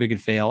YouTube too big to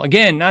fail.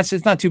 Again,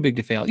 it's not too big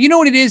to fail. You know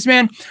what it is,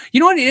 man? You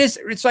know what it is?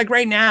 It's like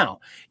right now.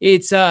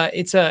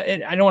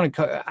 I want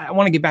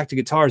to get back to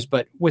guitars,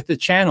 but with the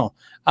channel,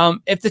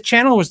 if the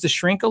channel was to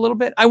shrink a little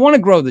bit, I want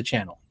to grow the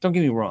channel. Don't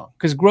get me wrong,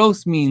 because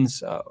growth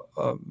means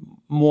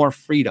more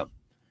freedom,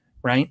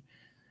 right?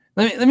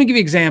 Let me give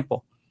you an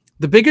example.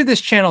 The bigger this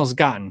channel has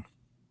gotten,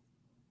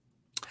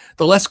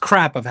 the less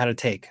crap I've had to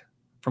take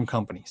from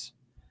companies.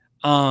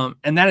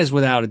 And that is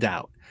without a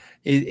doubt.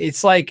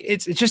 It's like,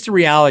 it's just the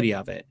reality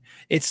of it.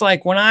 It's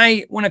like when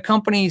a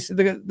company's,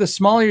 the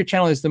smaller your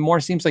channel is, the more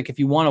it seems like if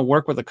you want to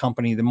work with a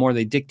company, the more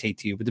they dictate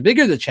to you. But the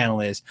bigger the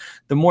channel is,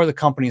 the more the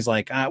company's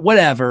like,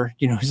 whatever,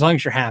 as long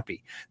as you're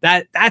happy.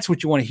 That's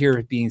what you want to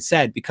hear being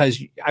said,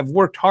 because I've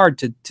worked hard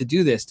to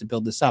do this, to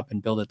build this up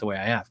and build it the way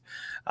I have.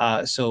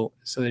 So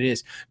it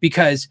is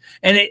because,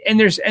 and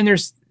there's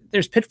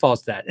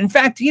pitfalls to that. In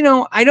fact,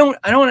 I don't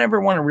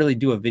ever want to really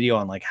do a video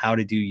on like how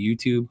to do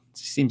YouTube. It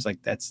seems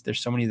like there's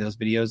so many of those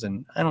videos,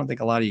 and I don't think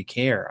a lot of you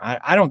care.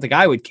 I don't think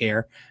I would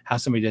care how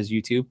somebody does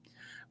YouTube,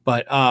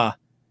 but I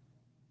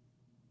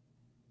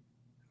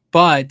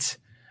don't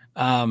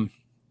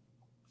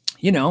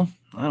know.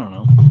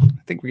 I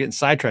think we're getting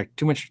sidetracked.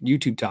 Too much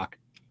YouTube talk.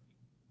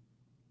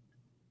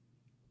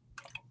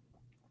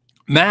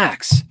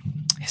 Max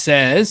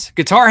says,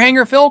 guitar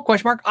hanger, Phil? ?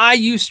 I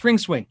use String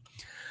Swing.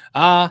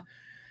 I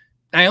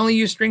only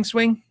use String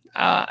Swing.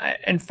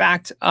 In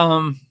fact,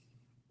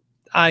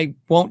 I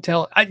won't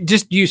tell. I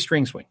just use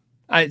String Swing.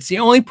 It's the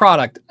only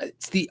product.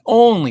 It's the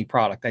only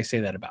product I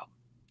say that about.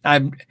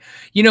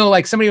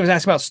 Like somebody was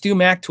asking about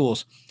StewMac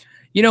tools.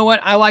 You know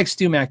what? I like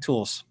StewMac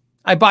tools.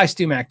 I buy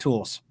StewMac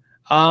tools.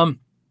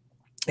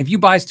 If you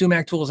buy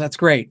StewMac tools, that's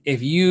great.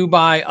 If you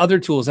buy other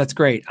tools, that's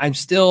great. I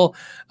still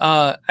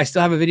have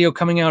a video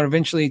coming out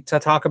eventually to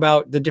talk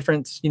about the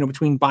difference,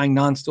 between buying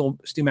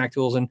non-StewMac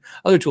tools and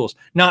other tools.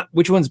 Not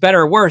which one's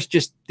better or worse,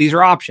 just these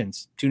are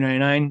options.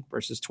 $2.99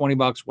 versus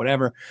 $20,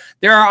 whatever.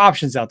 There are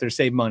options out there to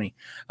save money.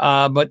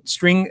 But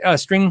string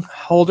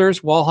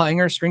holders, wall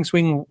hangers, string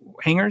swing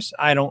hangers,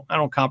 I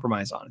don't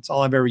compromise on. It's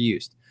all I've ever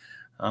used.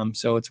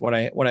 So it's what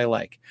I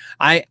like.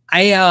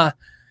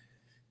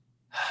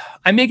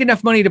 I make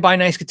enough money to buy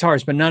nice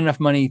guitars, but not enough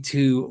money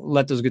to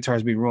let those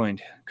guitars be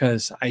ruined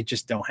because I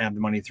just don't have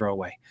the money to throw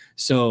away.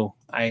 So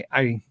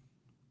I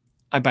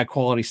buy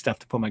quality stuff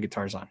to put my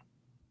guitars on.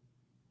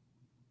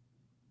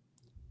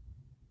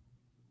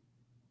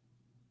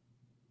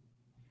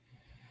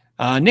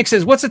 Nick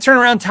says, what's the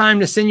turnaround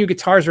time to send you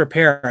guitars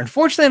repair?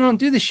 Unfortunately, I don't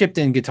do the shipped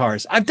in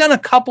guitars. I've done a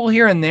couple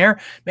here and there.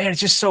 Man, it's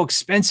just so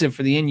expensive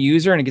for the end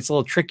user and it gets a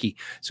little tricky.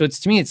 So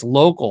to me, it's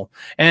local.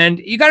 And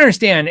you got to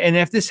understand, and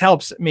if this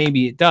helps,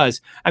 maybe it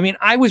does. I mean,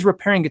 I was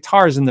repairing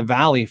guitars in the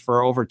Valley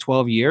for over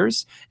 12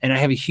 years, and I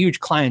have a huge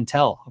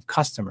clientele of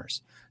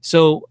customers.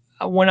 So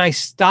when I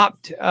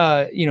stopped,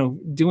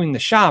 doing the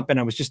shop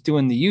and I was just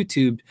doing the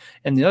YouTube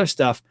and the other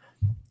stuff,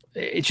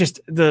 it's just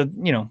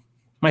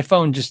my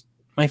phone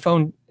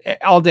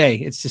all day,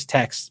 it's just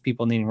texts,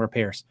 people needing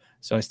repairs.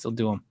 So I still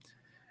do them.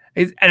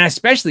 And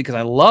especially because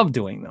I love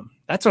doing them.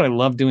 That's what I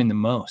love doing the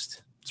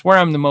most. It's where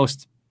I'm the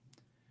most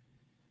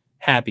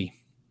happy.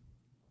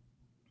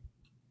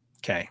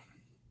 Okay.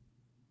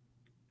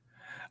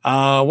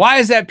 Why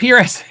is that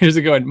PRS? Here's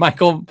a good one.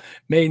 Michael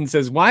Maiden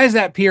says, why is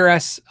that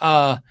PRS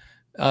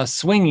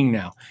swinging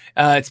now?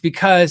 It's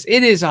because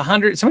it is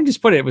 100. Someone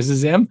just put it. It was a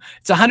Zim.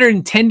 It's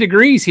 110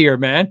 degrees here,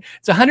 man.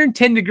 It's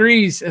 110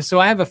 degrees. So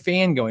I have a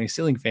fan going, a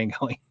ceiling fan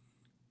going.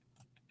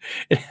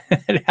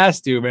 It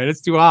has to, man. It's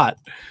too hot.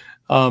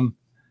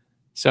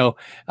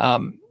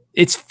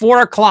 It's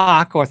 4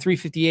 o'clock or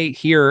 3:58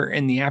 here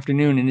in the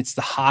afternoon, and it's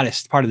the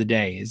hottest part of the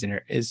day is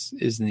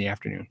in the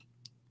afternoon.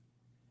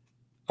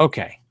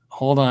 Okay.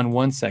 Hold on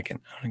one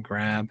second. I'm going to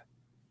grab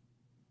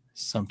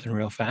something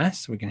real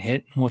fast so we can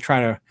hit. And we'll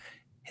try to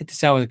hit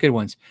this out with the good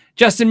ones.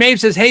 Justin Mabe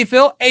says, hey,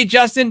 Phil. Hey,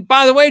 Justin.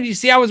 By the way, did you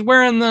see I was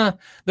wearing the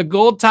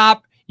gold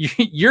top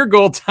your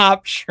gold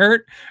top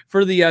shirt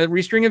for the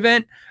Restring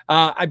event.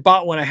 I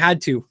bought one. I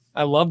had to.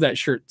 I love that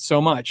shirt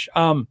so much.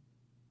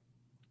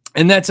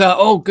 And that's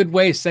good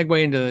way to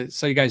segue into,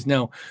 so you guys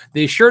know,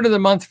 the shirt of the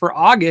month for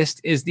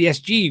August is the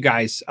SG you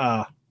guys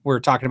were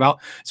talking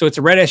about. So it's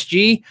a red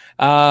SG.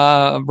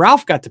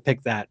 Ralph got to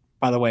pick that,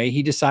 by the way.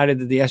 He decided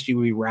that the SG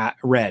would be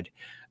red.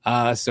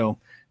 So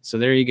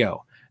there you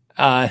go.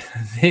 So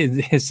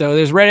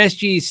there's red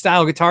SG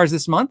style guitars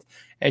this month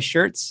as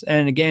shirts.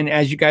 And again,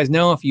 as you guys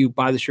know, if you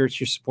buy the shirts,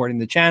 you're supporting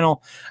the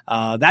channel.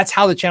 That's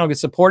how the channel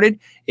gets supported.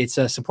 It's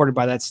supported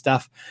by that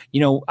stuff.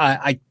 You know,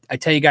 I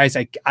tell you guys,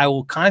 I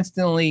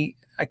constantly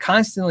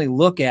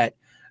look at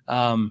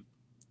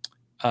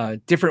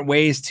different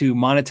ways to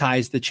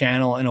monetize the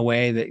channel in a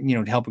way that, you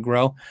know, to help it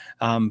grow.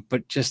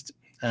 But just,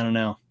 I don't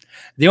know.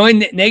 The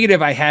only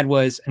negative I had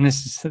was, and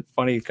this is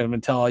funny because I'm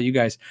going to tell all you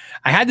guys,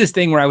 I had this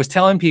thing where I was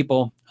telling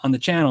people on the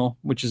channel,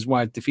 which is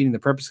why defeating the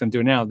purpose I'm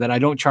doing now, that I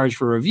don't charge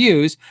for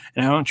reviews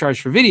and I don't charge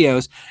for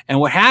videos. And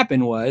what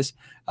happened was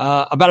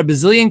about a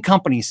bazillion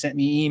companies sent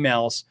me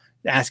emails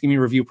asking me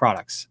to review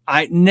products.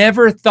 I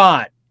never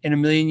thought in a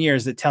million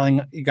years that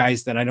telling you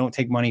guys that I don't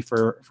take money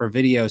for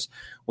videos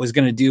was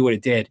going to do what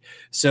it did.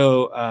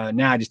 So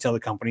now I just tell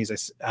the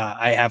companies,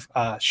 I have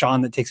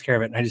Sean that takes care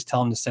of it, and I just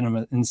tell them to send them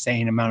an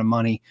insane amount of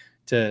money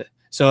to.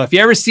 So if you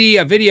ever see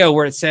a video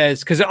where it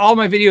says, because all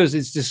my videos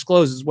is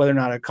discloses whether or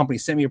not a company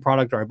sent me a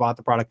product or I bought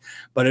the product,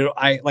 but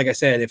like I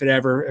said, if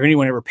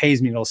anyone ever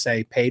pays me, it'll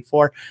say paid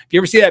for. If you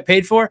ever see that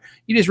paid for,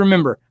 you just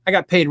remember I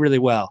got paid really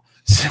well.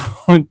 So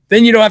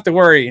then you don't have to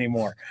worry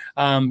anymore,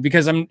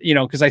 because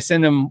because I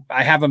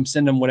have them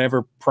send them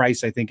whatever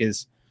price I think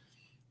is,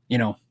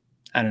 I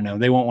don't know,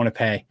 they won't want to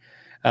pay.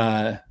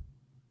 What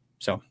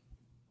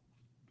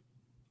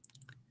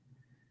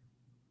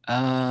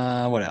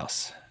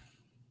else?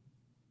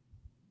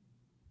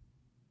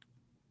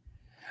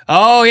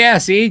 Oh yeah,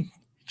 see,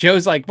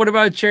 Joe's like, what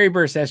about a Cherry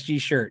Burst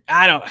SG shirt?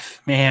 I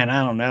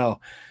don't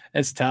know.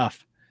 It's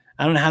tough.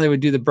 I don't know how they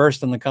would do the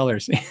burst on the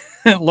colors.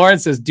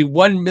 Lawrence says, do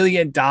 $1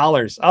 million.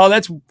 Oh,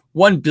 that's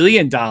 $1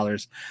 billion.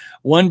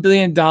 $1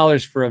 billion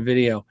for a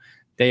video.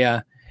 They,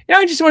 I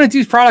just want to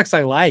do products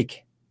I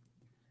like.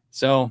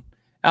 So,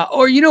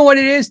 or you know what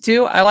it is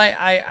too?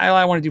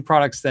 I want to do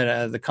products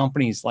that the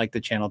companies like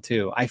the channel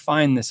too. I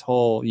find this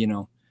whole,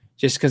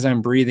 just because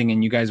I'm breathing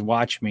and you guys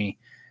watch me,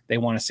 they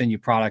want to send you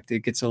product.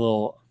 It gets a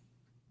little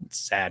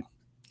sad.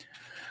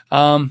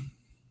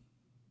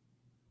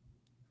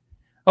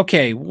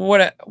 Okay,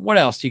 what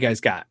else do you guys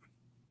got?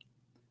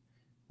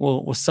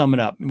 We'll sum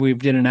it up. We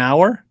did an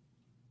hour.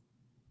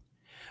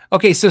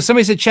 Okay, so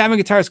somebody said Chapman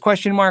Guitars ?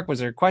 Was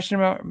there a question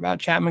about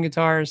Chapman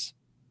Guitars?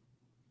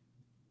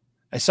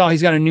 I saw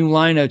he's got a new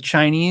line of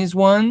Chinese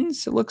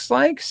ones, it looks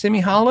like,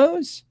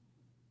 semi-hollows.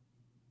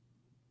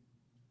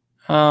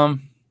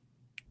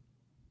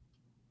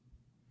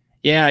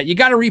 Yeah, you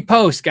got to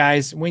repost,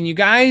 guys. When you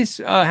guys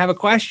have a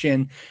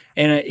question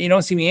and you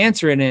don't see me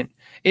answering it,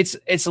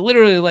 it's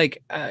literally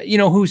like,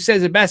 who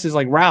says it best is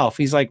like Ralph.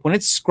 He's like, when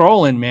it's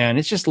scrolling, man,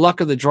 it's just luck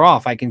of the draw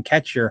if I can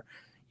catch your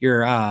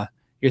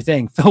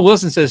thing. Phil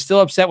Wilson says, still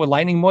upset with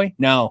Lightning Boy?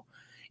 No.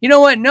 You know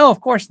what? No,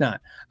 of course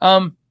not.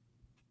 I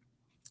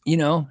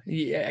get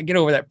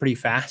over that pretty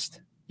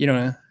fast.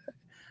 You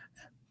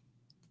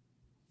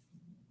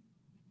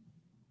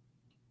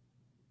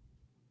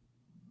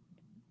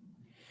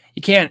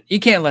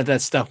can't let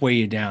that stuff weigh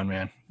you down,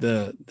 man.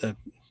 The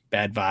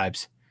bad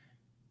vibes.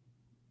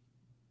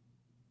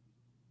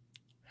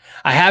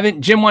 I haven't.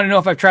 Jim wanted to know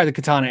if I've tried the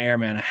Katana Air,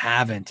 man. I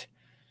haven't.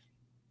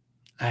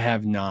 I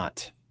have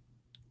not.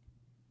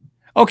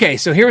 Okay,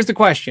 so here's the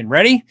question.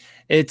 Ready?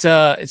 It's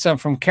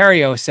from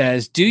Cario.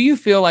 Says, do you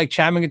feel like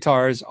Chapman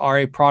Guitars are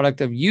a product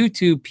of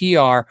YouTube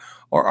PR,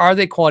 or are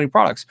they quality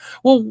products?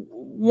 Well,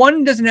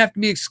 one doesn't have to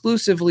be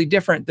exclusively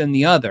different than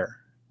the other,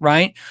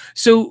 right?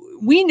 So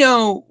we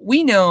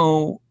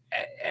know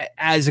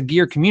as a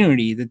gear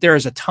community that there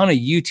is a ton of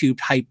YouTube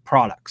type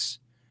products.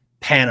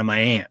 Panama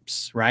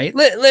amps, right?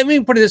 Let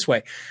me put it this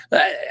way.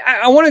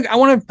 I want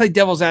to play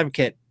devil's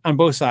advocate on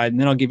both sides, and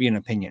then I'll give you an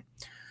opinion.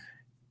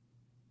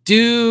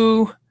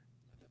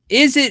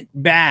 Is it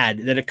bad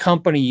that a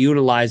company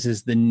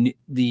utilizes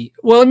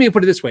well, let me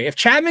put it this way. If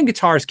Chapman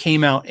Guitars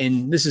came out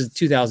this is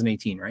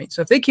 2018, right?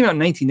 So if they came out in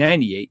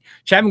 1998,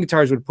 Chapman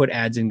Guitars would put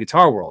ads in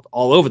Guitar World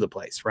all over the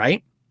place,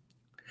 right?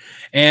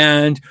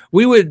 And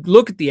we would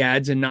look at the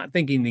ads and not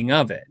think anything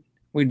of it.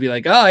 We'd be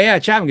like, oh yeah,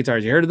 Chapman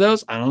Guitars. You heard of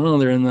those? I don't know.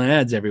 They're in the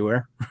ads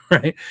everywhere,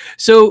 right?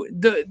 So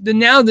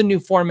now the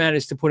new format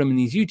is to put them in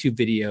these YouTube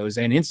videos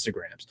and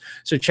Instagrams.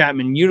 So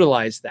Chapman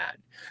utilized that.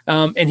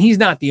 And he's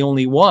not the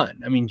only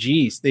one. I mean,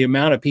 geez, the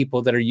amount of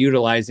people that are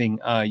utilizing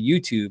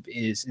YouTube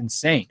is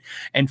insane.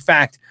 In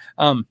fact,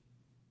 there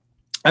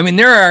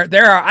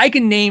are, I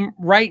can name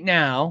right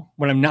now,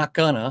 but I'm not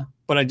gonna,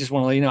 but I just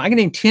want to let you know, I can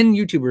name 10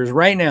 YouTubers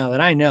right now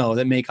that I know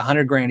that make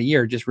 $100,000 a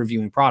year just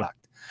reviewing product.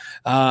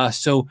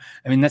 So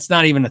that's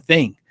not even a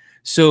thing.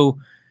 So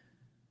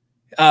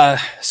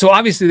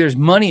obviously there's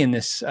money in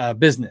this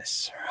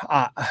business,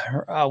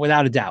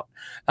 without a doubt.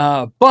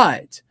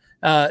 But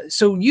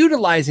So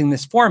utilizing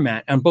this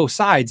format on both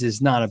sides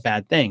is not a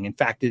bad thing. In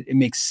fact, it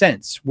makes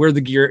sense. Where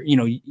the gear,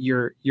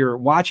 you're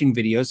watching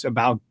videos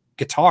about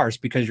guitars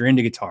because you're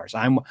into guitars.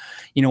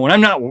 When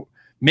I'm not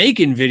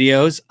making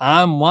videos,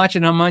 I'm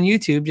watching them on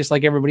YouTube just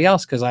like everybody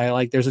else because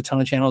there's a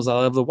ton of channels I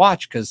love to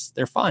watch because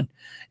they're fun,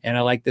 and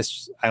I like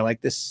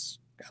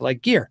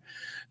gear.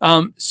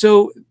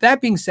 So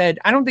that being said,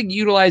 I don't think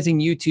utilizing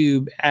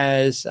YouTube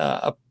as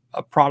a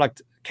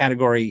product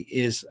category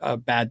is a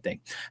bad thing.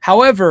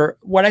 However,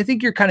 what I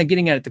think you're kind of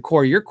getting at the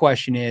core of your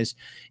question is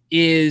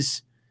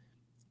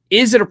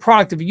it a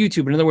product of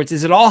YouTube? In other words,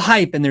 is it all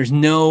hype and there's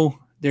no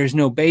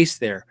base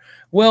there?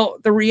 Well,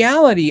 the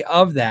reality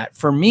of that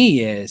for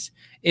me is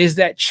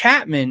that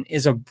Chapman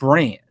is a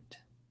brand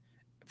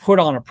put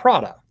on a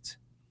product.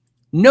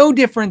 No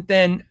different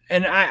than,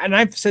 and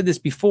I've said this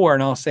before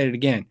and I'll say it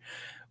again.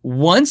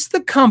 Once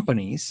the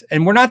companies,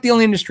 and we're not the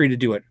only industry to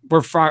do it,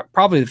 we're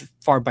probably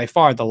by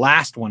far the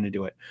last one to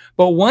do it.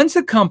 But once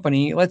a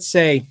company, let's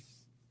say,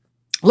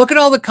 look at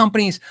all the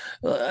companies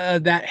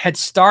that had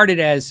started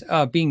as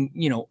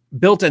being,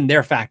 built in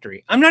their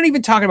factory. I'm not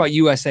even talking about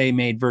USA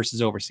made versus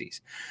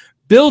overseas.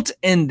 Built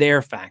in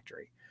their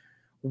factory.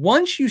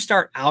 Once you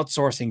start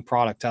outsourcing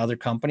product to other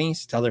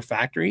companies, to other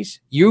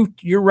factories,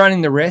 you're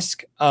running the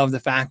risk of the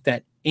fact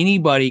that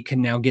anybody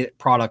can now get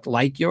product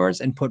like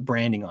yours and put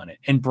branding on it,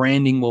 and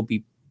branding will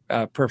be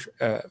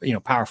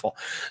powerful.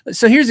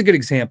 So here's a good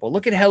example.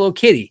 Look at Hello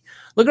Kitty.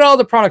 Look at all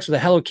the products with a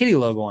Hello Kitty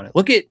logo on it.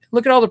 Look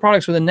at all the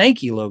products with a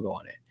Nike logo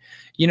on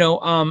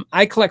it.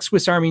 I collect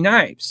Swiss Army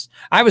knives.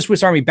 I have a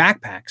Swiss Army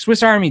backpack.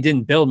 Swiss Army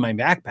didn't build my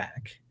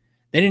backpack.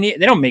 They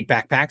don't make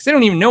backpacks. They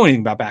don't even know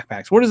anything about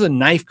backpacks. What does a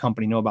knife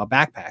company know about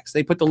backpacks?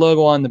 They put the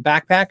logo on the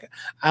backpack.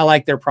 I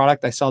like their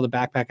product. I saw the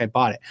backpack. I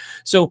bought it.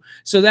 So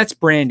that's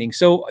branding.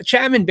 So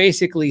Chapman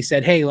basically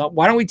said, hey,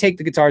 why don't we take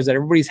the guitars that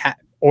everybody's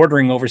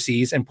ordering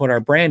overseas and put our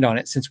brand on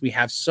it, since we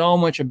have so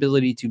much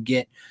ability to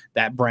get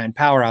that brand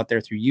power out there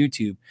through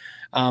YouTube.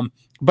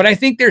 But I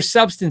think there's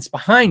substance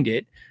behind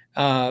it.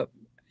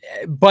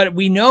 But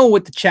we know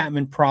what the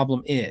Chapman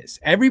problem is.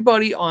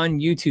 Everybody on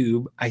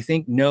YouTube, I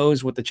think,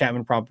 knows what the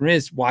Chapman problem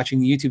is.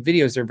 Watching the YouTube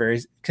videos, they're very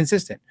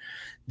consistent.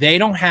 They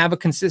don't have a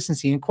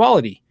consistency in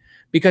quality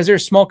because they're a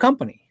small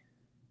company.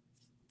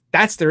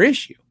 That's their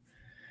issue.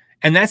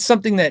 And that's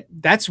something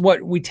that's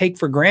what we take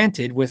for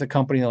granted with a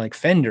company like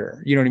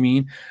Fender. You know what I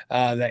mean?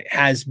 That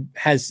has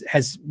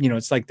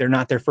it's like they're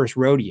not their first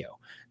rodeo.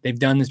 They've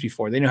done this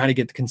before. They know how to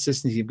get the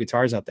consistency of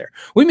guitars out there.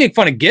 We make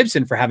fun of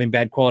Gibson for having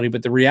bad quality,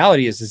 but the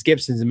reality is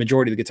Gibson's the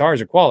majority of the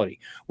guitars are quality.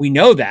 We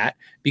know that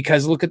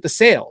because look at the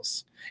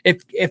sales.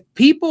 If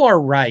people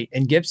are right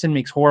and Gibson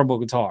makes horrible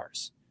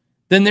guitars,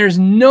 then there's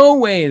no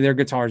way their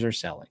guitars are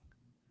selling.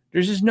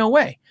 There's just no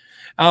way.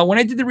 When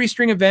I did the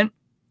Restring event,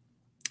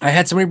 I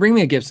had somebody bring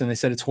me a Gibson. They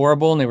said it's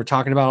horrible, and they were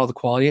talking about all the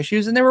quality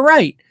issues, and they were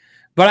right.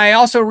 But I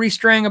also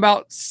restrung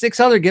about 6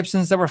 other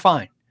Gibsons that were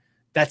fine.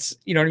 That's,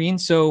 you know what I mean?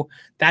 So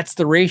that's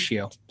the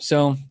ratio.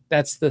 So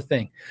that's the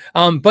thing.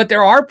 But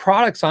there are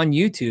products on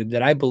YouTube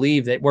that I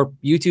believe that were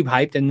YouTube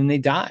hyped and then they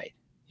died.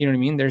 You know what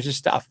I mean? There's just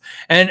stuff.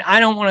 And I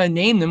don't want to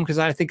name them because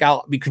I think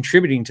I'll be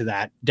contributing to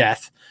that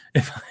death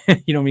if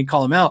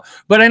call them out.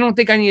 But I don't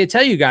think I need to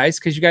tell you guys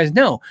because you guys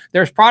know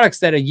there's products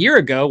that a year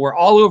ago were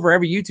all over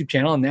every YouTube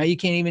channel and now you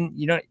can't even,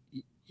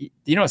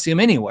 you don't see them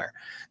anywhere.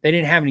 They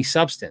didn't have any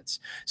substance.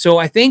 So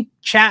I think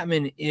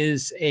Chapman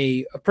is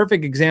a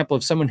perfect example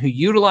of someone who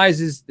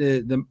utilizes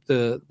the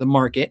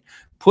market,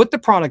 put the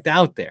product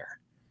out there,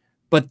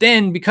 but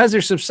then because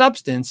there's some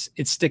substance,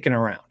 it's sticking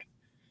around.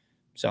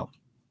 So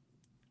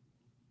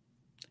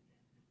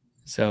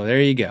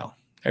there you go.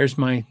 There's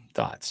my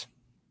thoughts.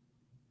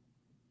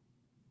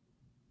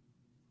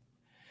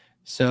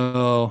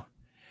 So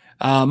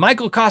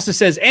Michael Costa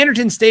says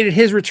Anderton stated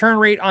his return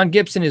rate on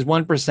Gibson is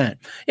 1%.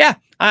 Yeah,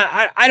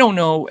 I don't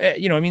know.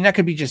 That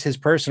could be just his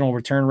personal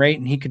return rate,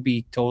 and he could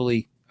be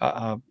totally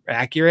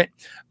accurate.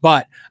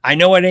 But I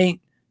know it ain't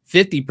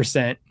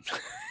 50%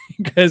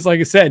 because,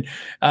 like I said,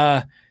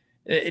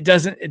 it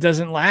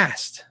doesn't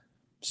last.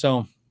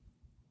 So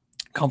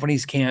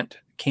companies can't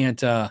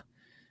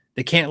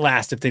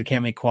last if they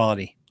can't make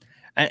quality.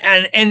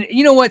 And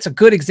you know what's a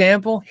good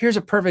example? Here's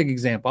a perfect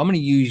example. I'm going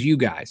to use you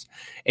guys.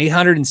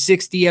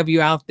 860 of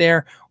you out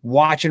there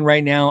watching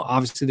right now,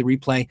 obviously the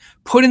replay.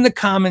 Put in the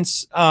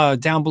comments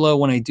down below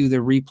when I do the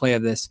replay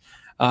of this.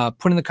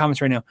 Put in the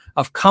comments right now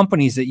of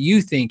companies that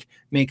you think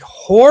make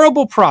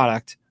horrible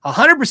product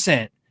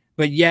 100%,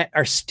 but yet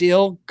are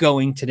still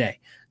going today.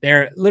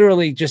 They're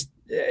literally just,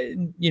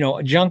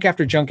 junk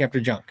after junk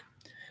after junk.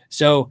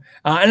 So,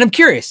 and I'm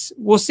curious,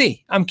 we'll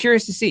see. I'm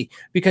curious to see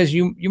because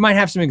you might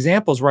have some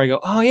examples where I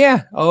go, oh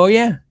yeah.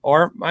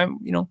 Or I'm,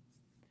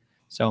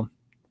 so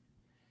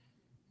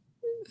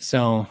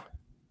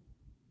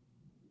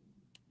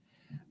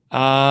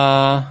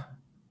all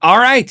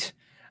right.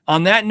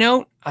 On that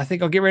note, I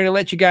think I'll get ready to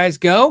let you guys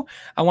go.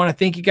 I want to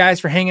thank you guys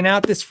for hanging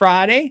out this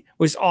Friday. It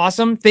was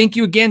awesome. Thank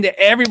you again to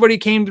everybody who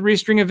came to the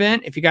Restring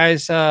event. If you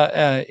guys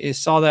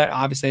saw that,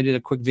 obviously I did a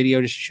quick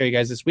video just to show you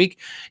guys this week.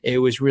 It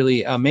was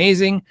really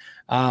amazing.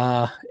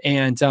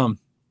 And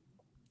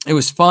it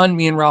was fun.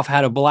 Me and Ralph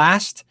had a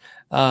blast.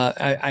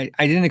 I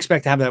didn't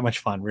expect to have that much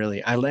fun,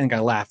 really. I think I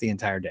laughed the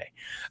entire day.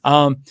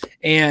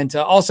 And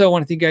also, I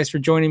want to thank you guys for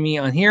joining me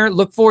on here.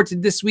 Look forward to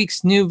this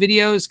week's new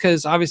videos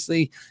because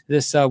obviously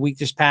this week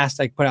just passed,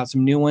 I put out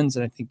some new ones,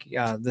 and I think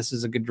this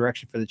is a good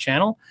direction for the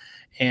channel.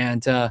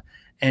 And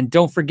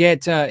don't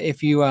forget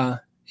if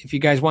you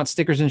guys want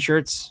stickers and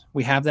shirts,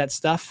 we have that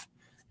stuff.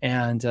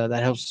 And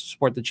that helps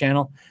support the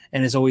channel.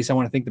 And as always, I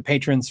want to thank the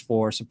patrons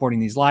for supporting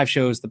these live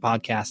shows, the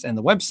podcast, and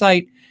the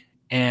website,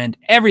 and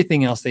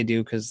everything else they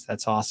do, because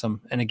that's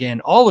awesome. And again,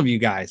 all of you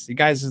guys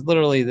is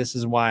literally, this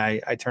is why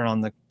I turn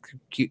on the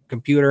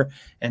computer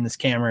and this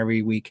camera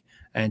every week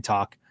and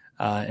talk.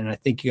 And I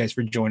thank you guys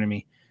for joining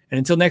me. And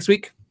until next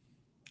week,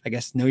 I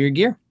guess know your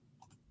gear.